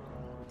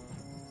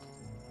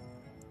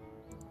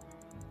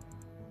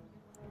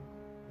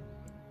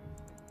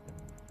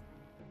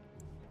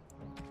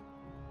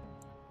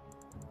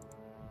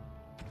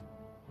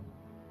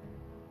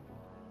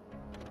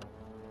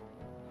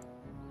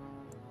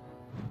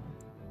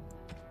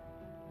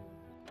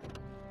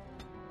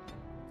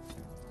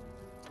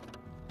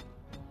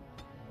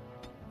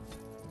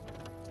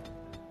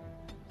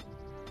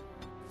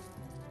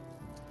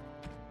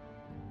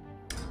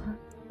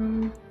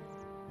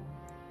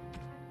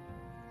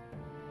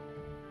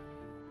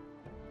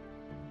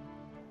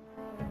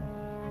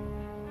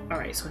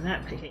 Alright, so in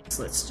that case,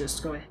 let's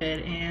just go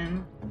ahead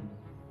and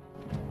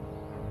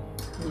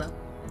level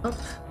up.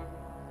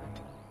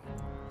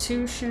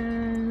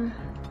 Constitution.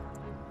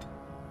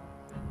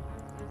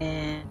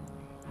 And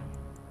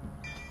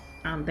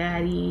I'm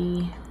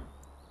baddie.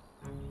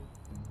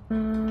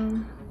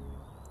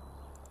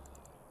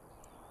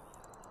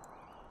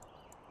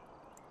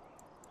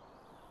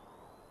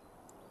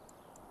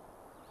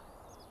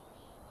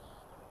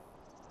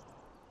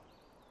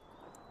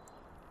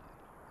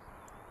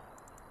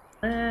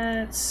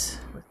 Let's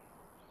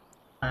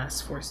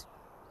last force.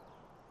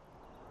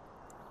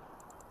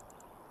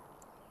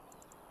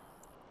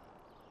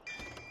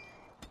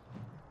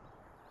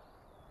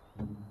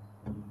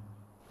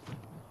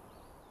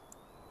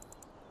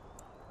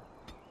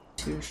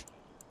 Sure.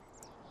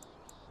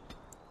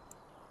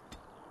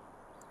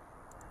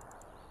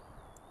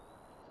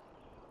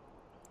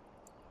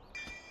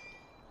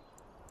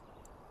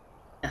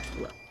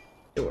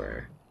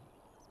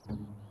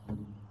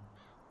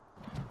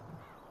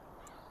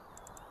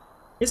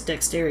 His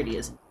dexterity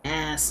is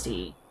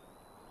nasty.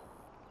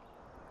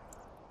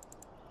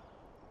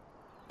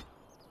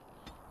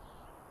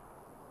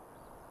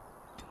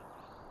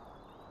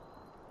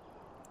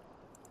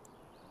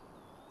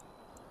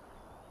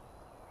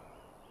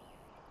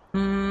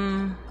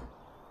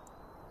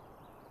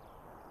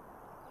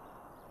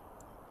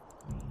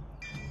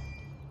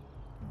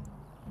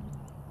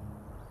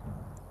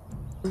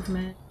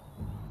 Movement.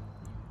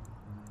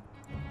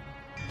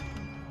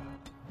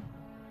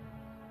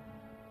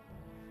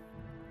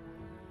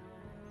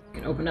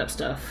 Can open up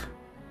stuff.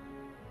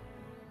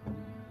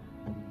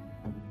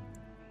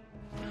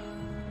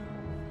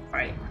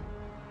 Right.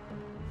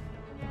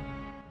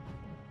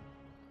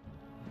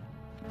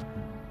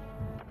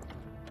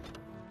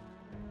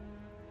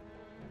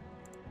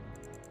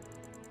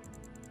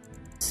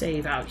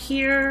 Save out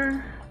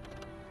here.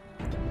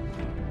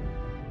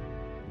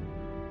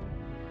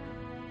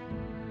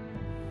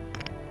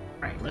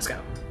 Right, let's go.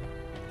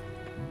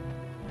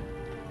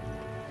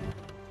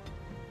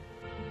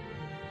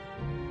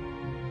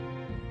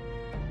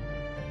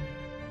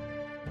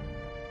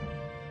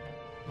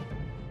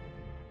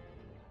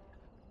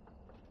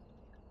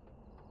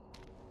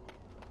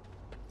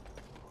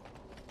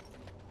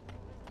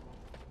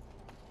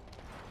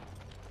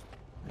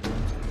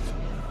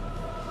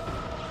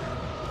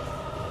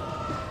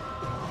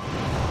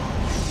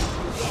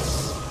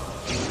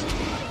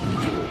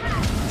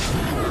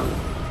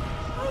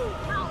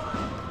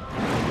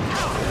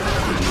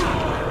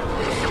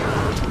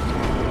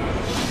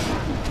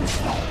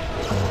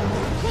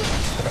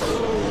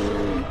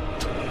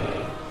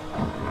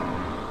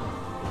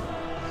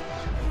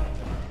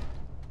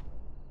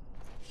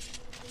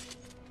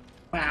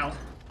 Wow.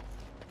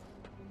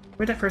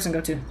 Where'd that person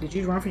go to? Did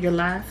you run for your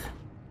life?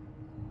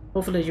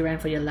 Hopefully you ran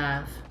for your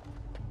life.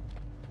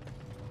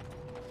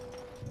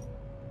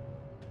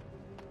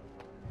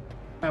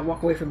 If I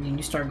walk away from you and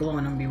you start glowing,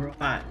 I'm gonna be real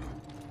hot.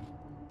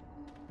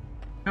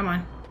 Come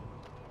on.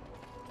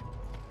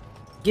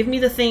 Give me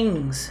the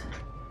things.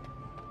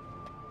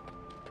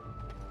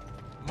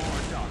 More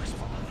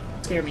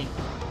darkspawn. Scare me.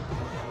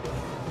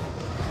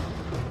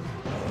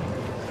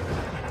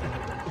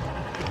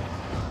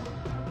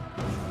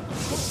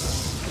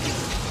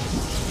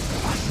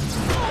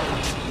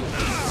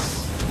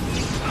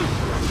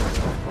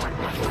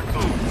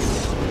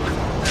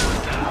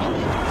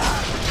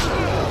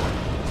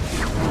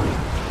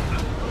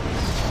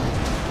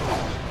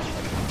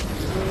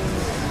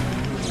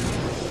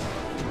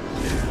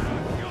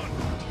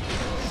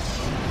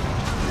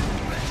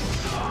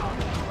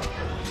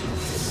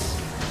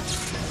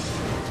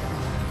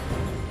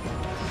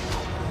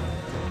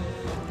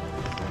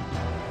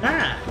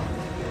 Ah!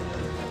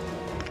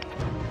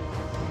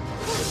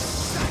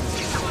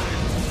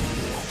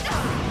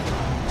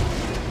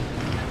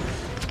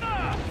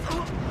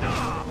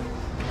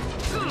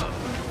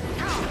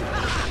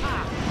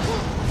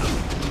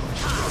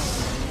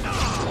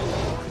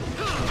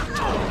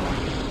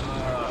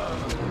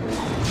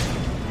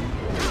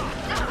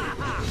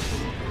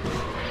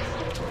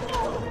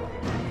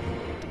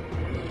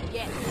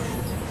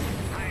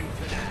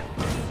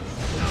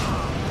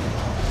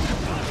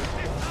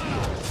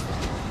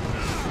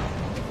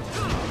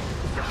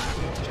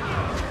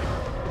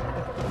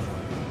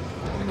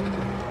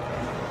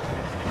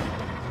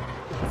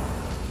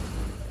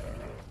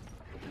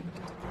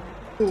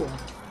 Cool.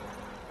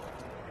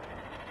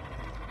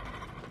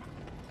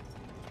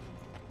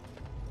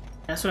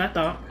 That's what I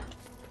thought.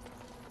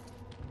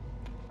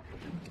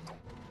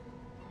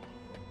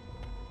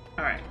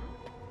 All right.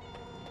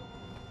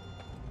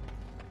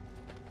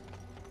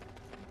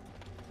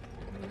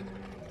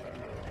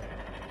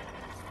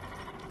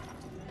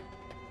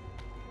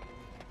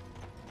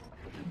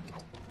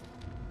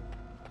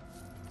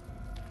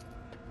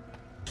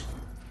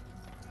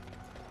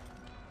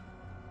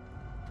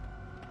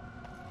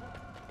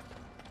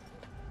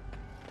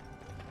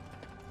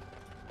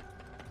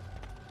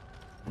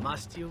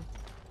 Must you?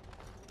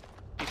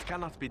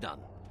 cannot be done.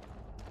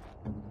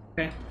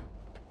 Okay.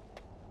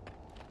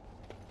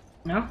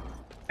 No?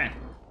 Okay.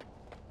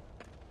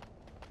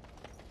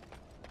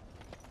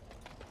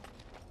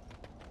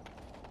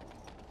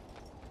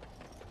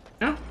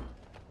 No?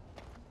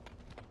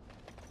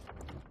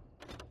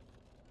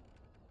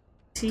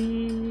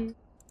 See.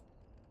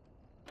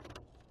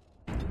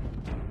 Can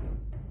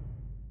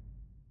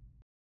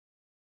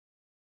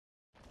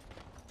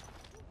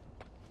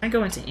I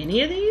go into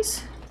any of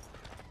these?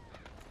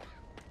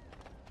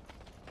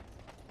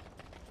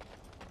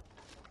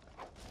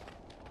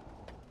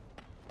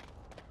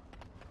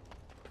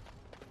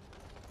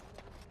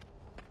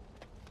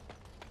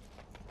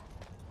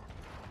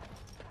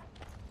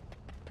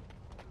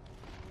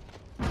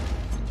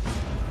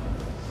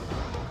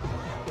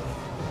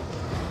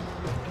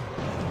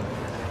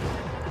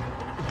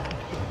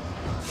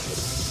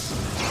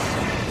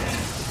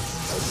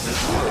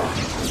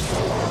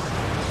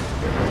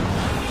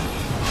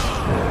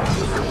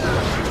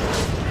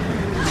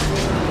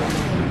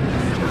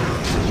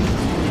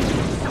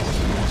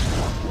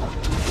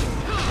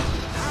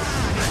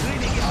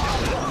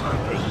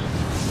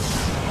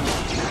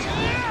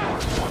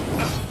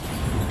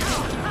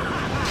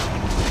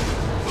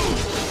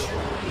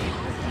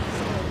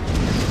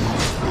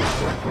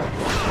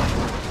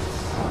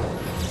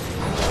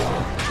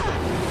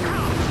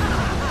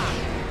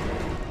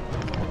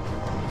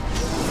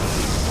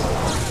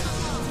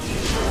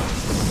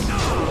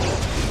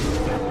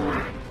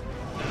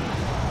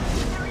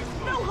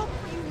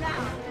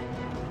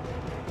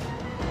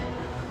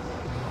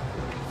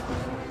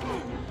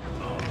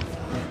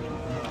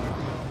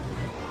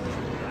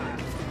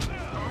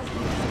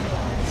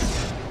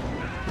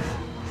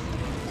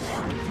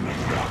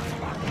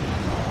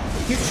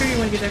 You sure you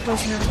want to get that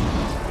close now?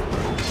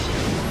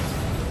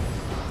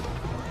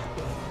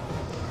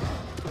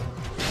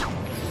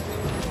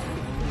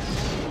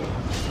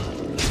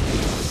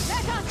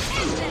 Let us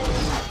end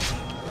this!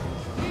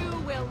 You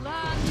will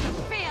learn to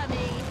fear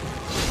me!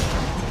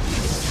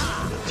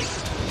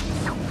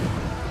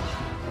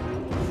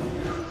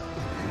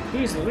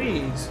 Jeez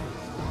Louise.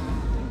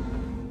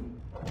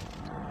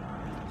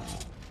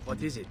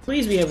 What is it?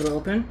 Please be able to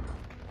open.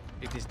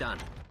 It is done.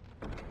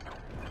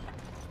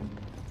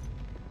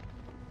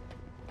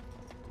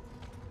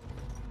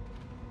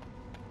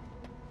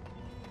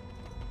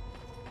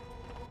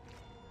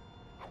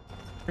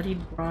 Studied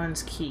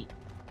bronze key.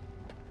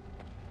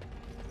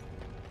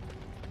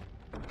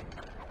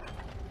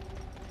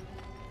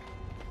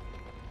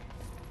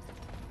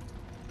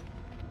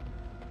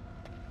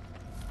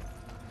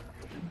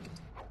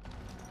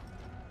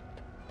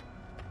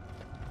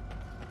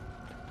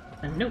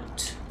 A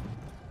note.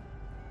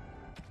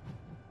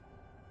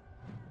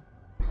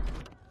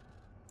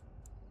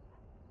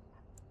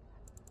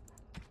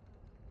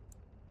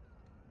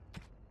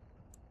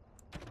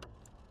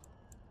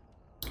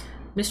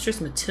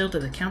 Mistress Matilda,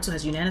 the council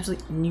has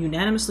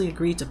unanimously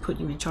agreed to put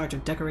you in charge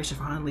of decoration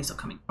for Hanley's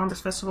upcoming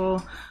Harvest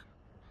Festival.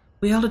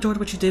 We all adored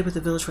what you did with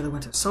the village for the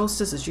winter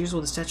solstice. As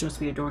usual, the statue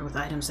must be adorned with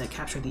items that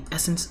capture the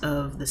essence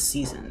of the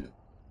season.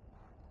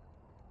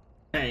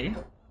 Okay.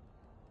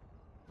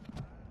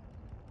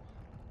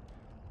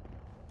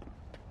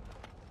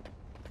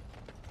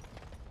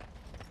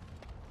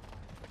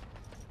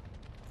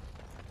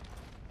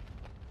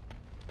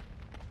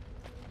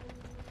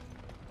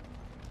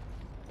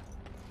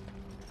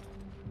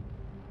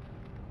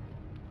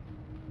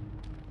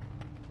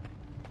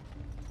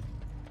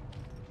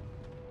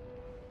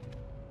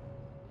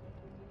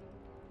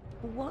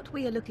 What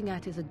we are looking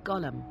at is a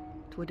golem.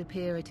 It would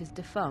appear it is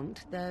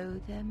defunct, though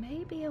there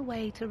may be a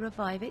way to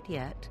revive it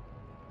yet.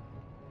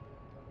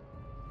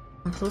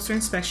 On closer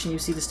inspection, you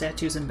see the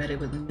statue is embedded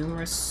with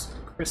numerous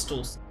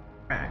crystals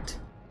cracked.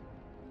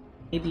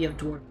 Maybe of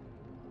dwarf.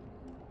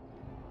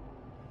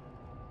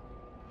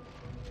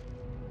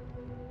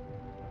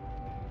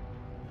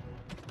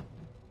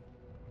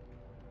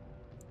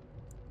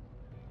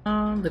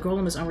 The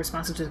golem is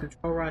unresponsive to the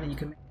control rod,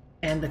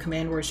 and the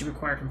command words you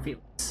require from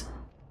Felix.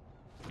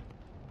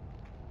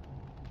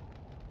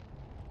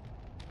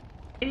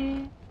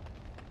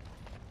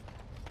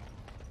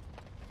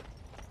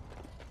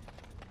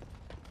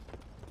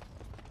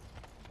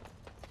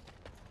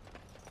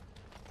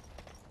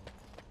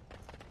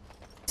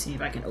 See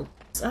if I can open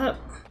this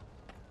up.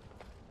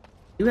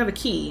 You have a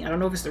key. I don't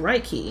know if it's the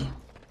right key.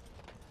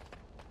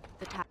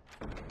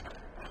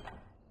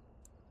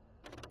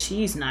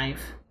 Cheese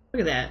knife. Look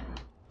at that.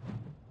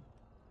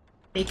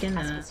 Bacon.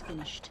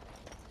 Finished.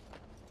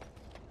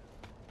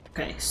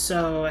 Okay,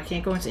 so I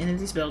can't go into any of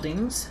these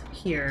buildings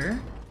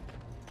here.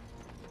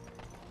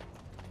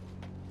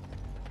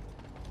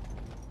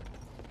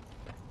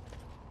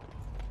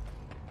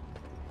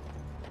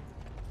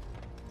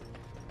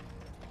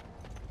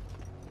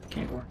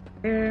 Can't go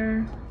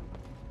there.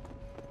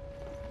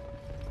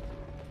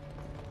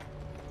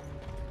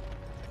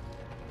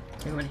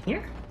 Can I go in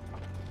here?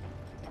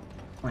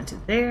 Go into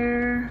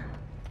there.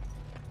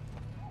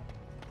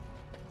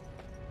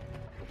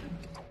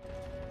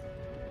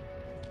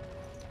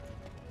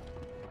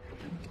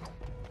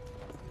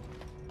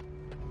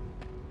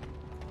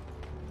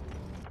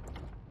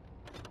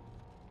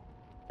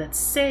 Let's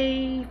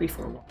save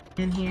before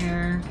walking in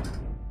here.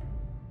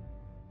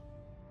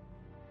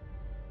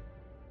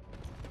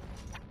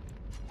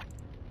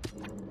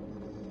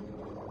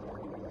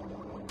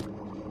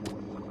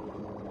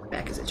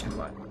 Back is itching,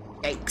 what?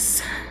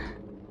 Yikes.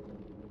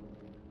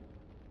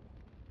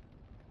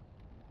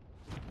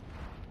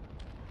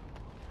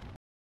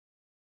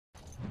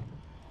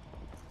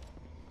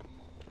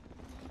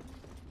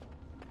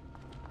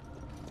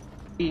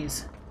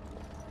 Jeez.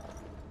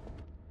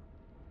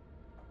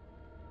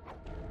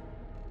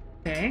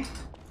 Okay.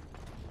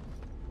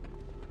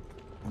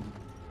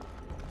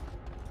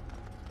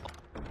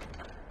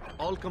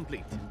 All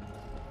complete.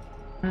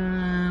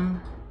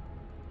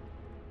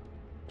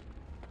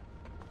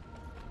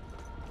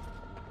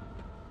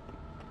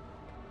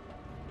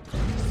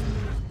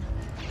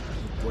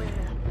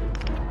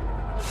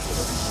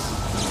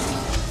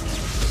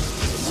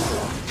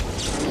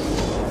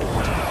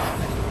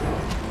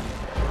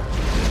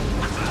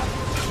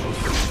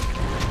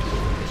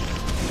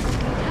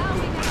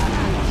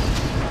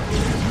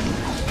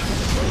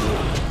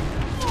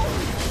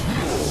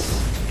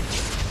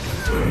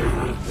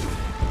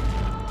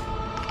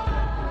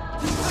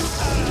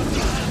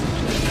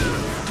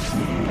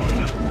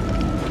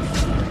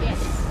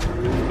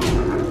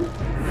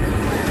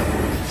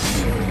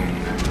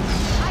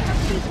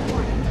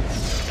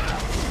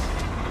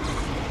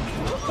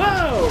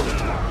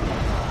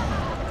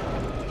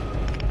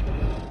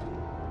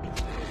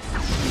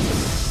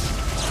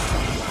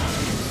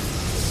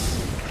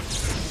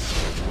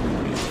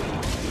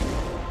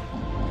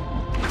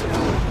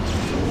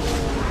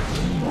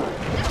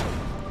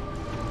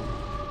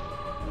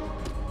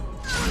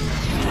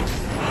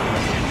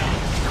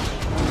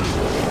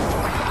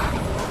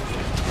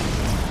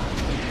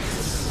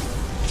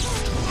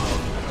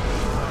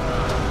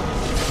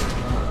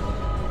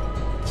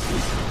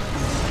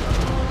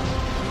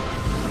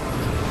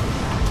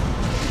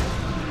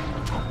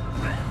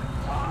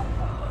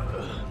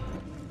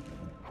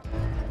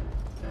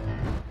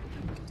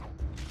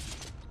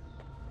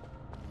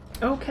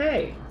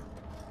 Okay.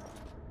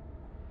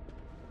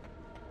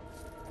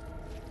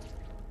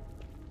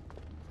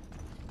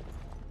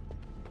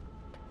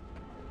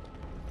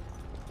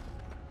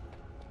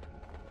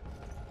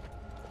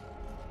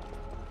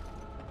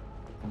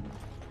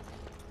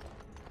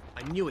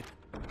 I knew it.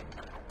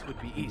 It would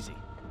be easy.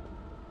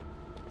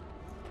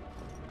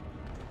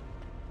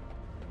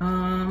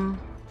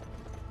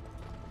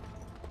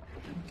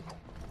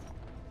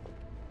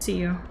 See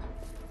you.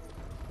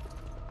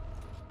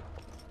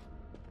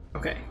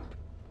 Okay.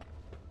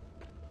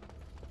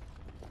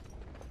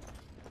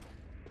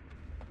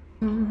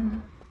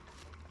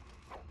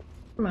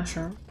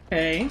 Mushroom.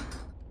 Okay.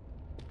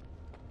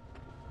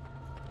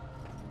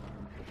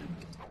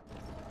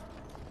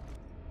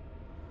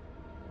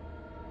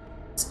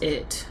 That's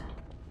it.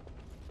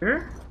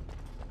 Here.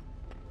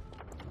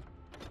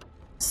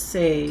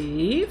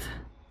 Save.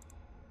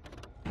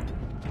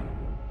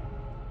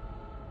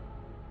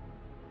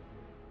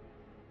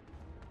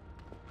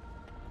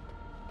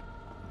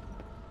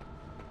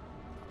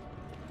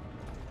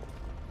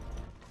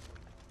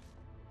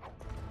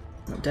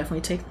 I'll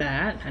definitely take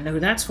that. I know who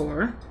that's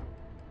for.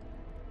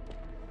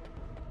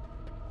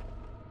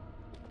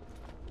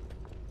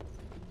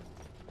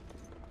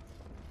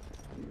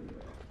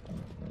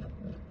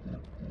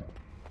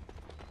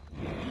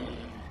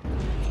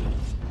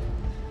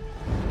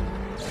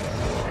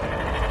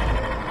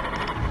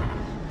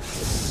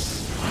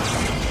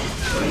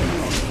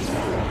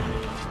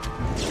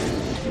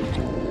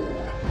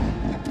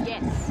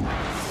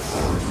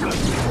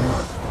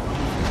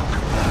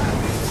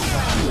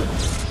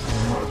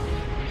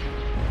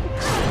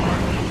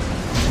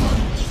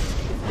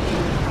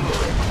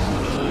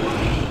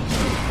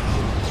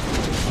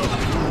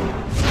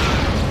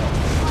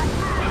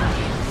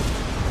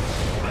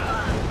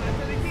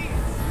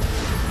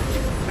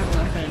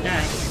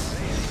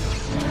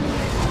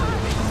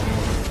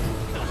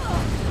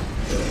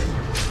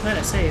 Glad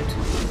I saved.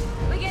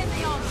 Begin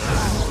the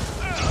onslaught.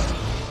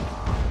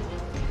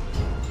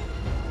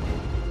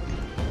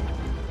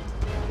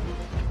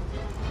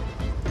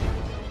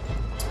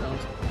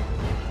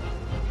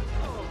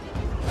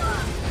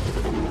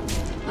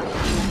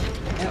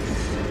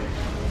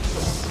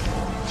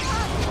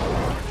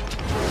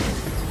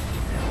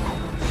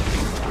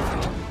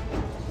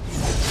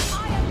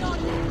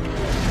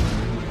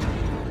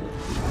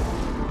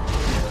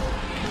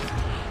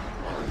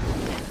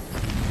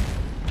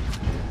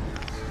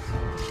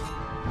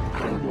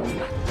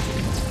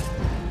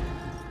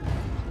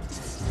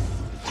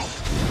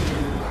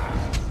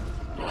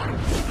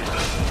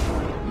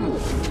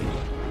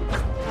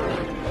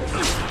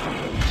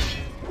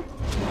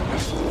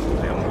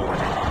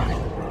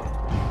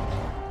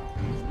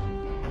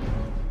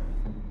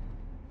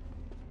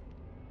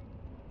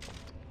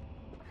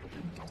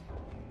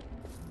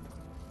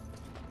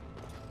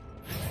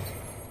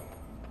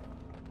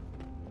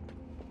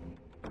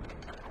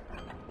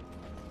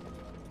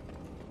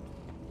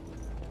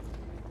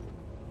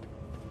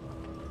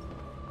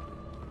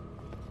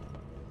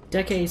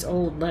 Decades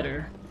old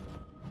letter.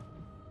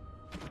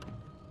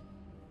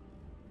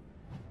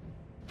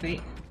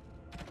 Wait.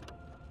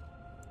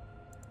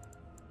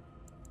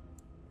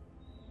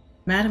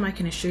 Madam, I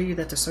can assure you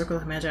that the Circle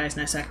of Magi is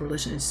not a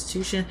sacrilegious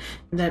institution,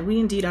 and that we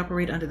indeed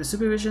operate under the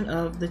supervision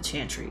of the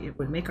Chantry. It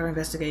would make our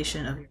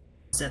investigation of your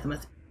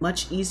death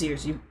much easier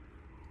as you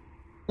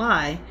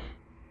lie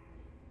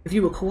if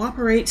you will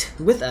cooperate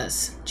with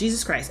us.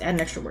 Jesus Christ, add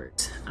an extra word.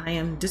 I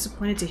am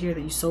disappointed to hear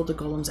that you sold the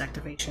Golem's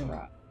activation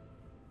rod.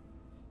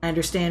 I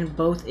understand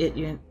both it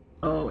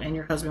and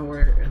your husband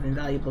were of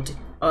invaluable to—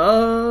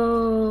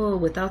 Oh,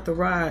 without the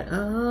rod.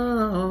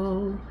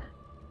 Oh.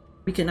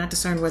 We cannot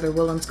discern whether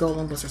Willem's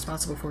Golem was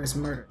responsible for his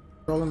murder.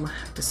 Golem will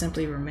have to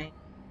simply remain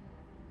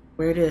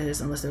where it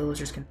is unless the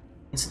villagers can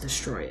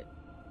destroy it.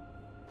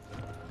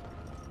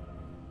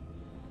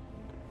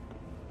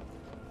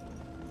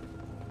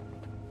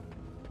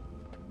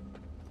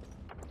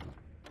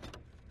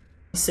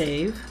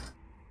 Save.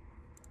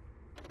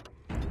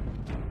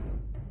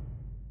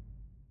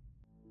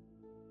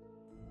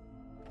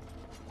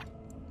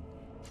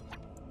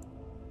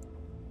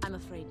 I'm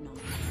afraid not.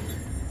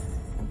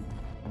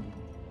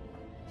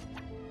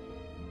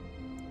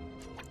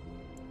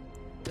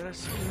 There are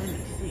so many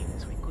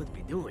things we could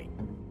be doing.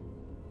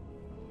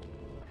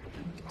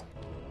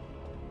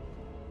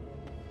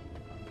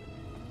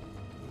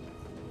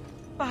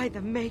 By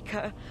the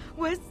Maker,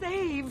 we're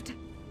saved!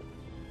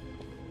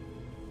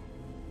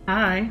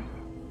 Hi.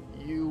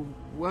 You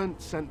weren't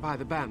sent by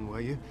the band,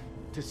 were you?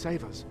 To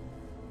save us?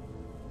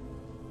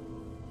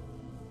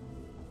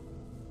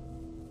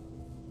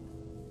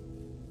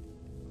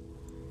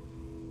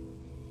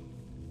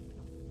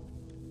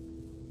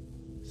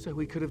 So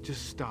we could have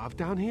just starved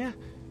down here?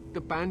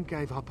 The band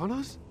gave up on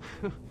us?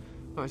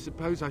 I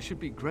suppose I should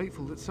be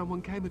grateful that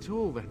someone came at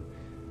all, then.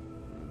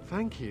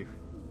 Thank you.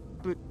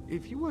 But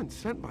if you weren't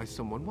sent by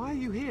someone, why are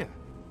you here?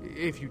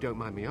 If you don't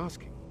mind me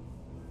asking.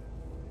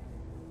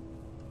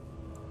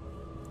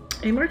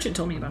 A merchant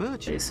told me about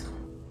this.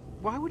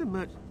 Why would a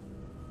merchant...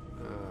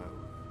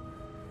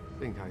 I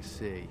think I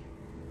see.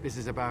 This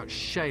is about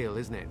shale,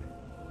 isn't it?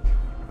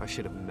 I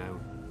should have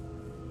known.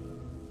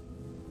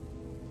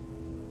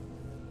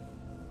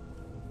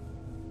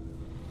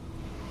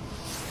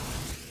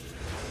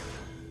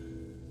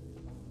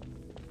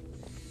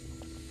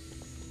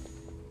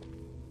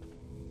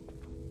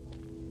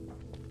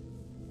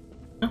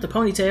 Not the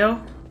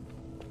ponytail.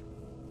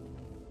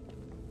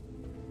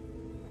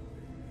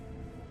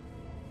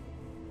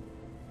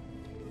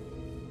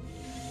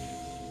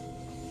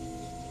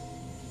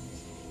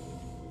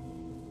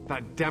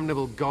 That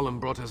damnable golem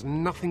brought us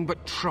nothing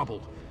but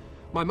trouble.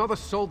 My mother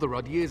sold the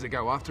rod years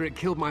ago after it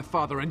killed my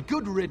father, and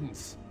good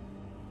riddance.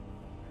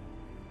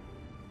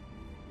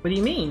 What do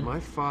you mean? My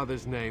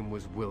father's name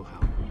was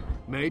Wilhelm,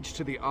 mage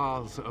to the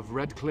Arls of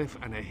Redcliffe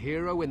and a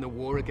hero in the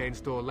war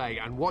against Orlais.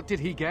 And what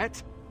did he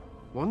get?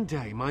 One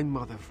day, my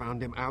mother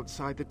found him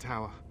outside the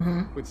tower,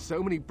 with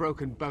so many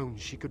broken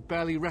bones she could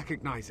barely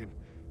recognize him,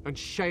 and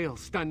shale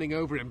standing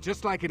over him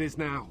just like it is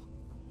now.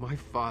 My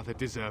father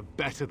deserved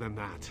better than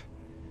that.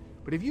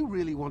 But if you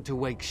really want to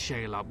wake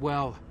shale up,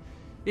 well,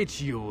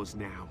 it's yours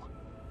now.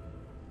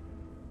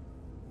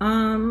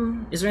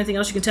 Is there anything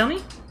else you can tell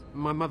me?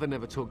 My mother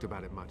never talked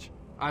about it much.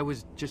 I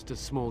was just a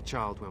small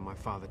child when my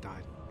father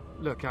died.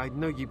 Look, I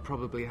know you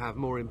probably have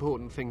more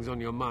important things on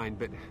your mind,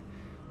 but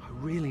I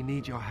really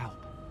need your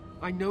help.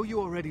 I know you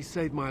already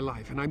saved my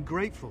life, and I'm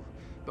grateful,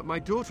 but my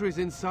daughter is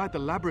inside the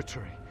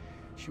laboratory.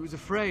 She was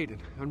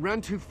afraid and ran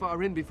too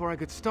far in before I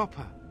could stop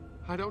her.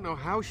 I don't know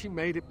how she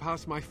made it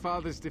past my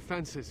father's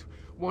defenses.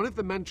 One of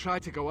the men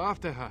tried to go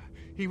after her.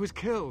 He was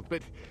killed,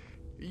 but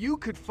you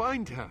could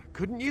find her,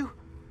 couldn't you?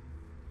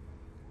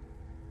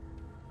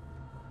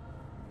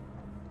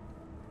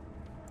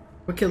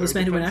 What killed this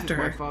man who went after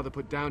her? My father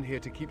put down here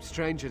to keep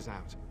strangers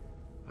out.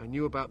 I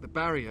knew about the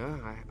barrier.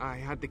 I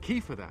had the key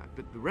for that,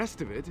 but the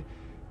rest of it...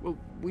 Well,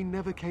 we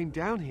never came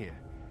down here.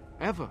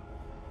 Ever.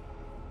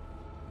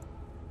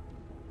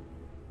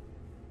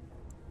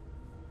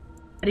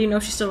 How do you know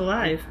if she's still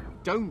alive?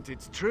 Don't,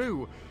 it's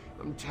true.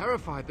 I'm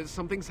terrified that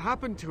something's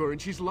happened to her and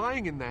she's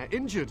lying in there,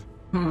 injured.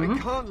 I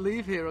can't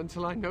leave here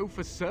until I know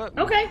for certain.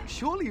 Okay.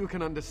 Surely you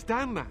can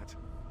understand that.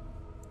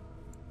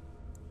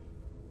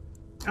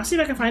 I'll see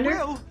if I can find her.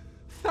 Well,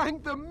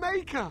 thank the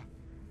Maker!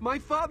 My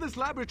father's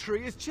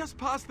laboratory is just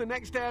past the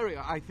next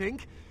area, I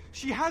think.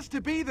 She has to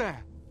be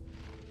there.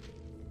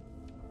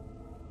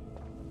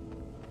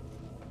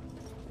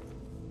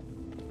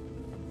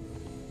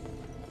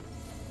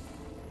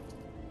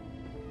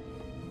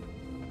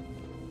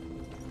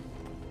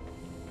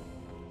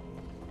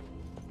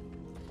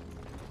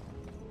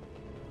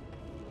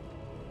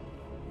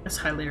 That's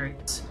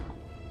hilarious.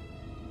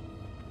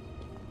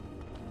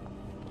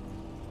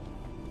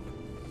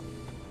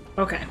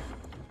 Okay.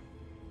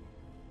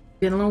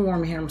 Getting a little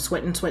warm here. I'm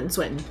sweating.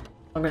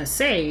 I'm gonna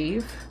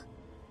save.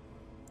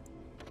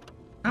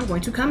 I'm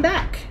going to come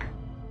back.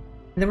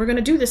 And then we're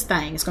gonna do this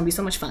thing. It's gonna be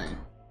so much fun.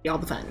 All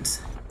the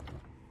funs.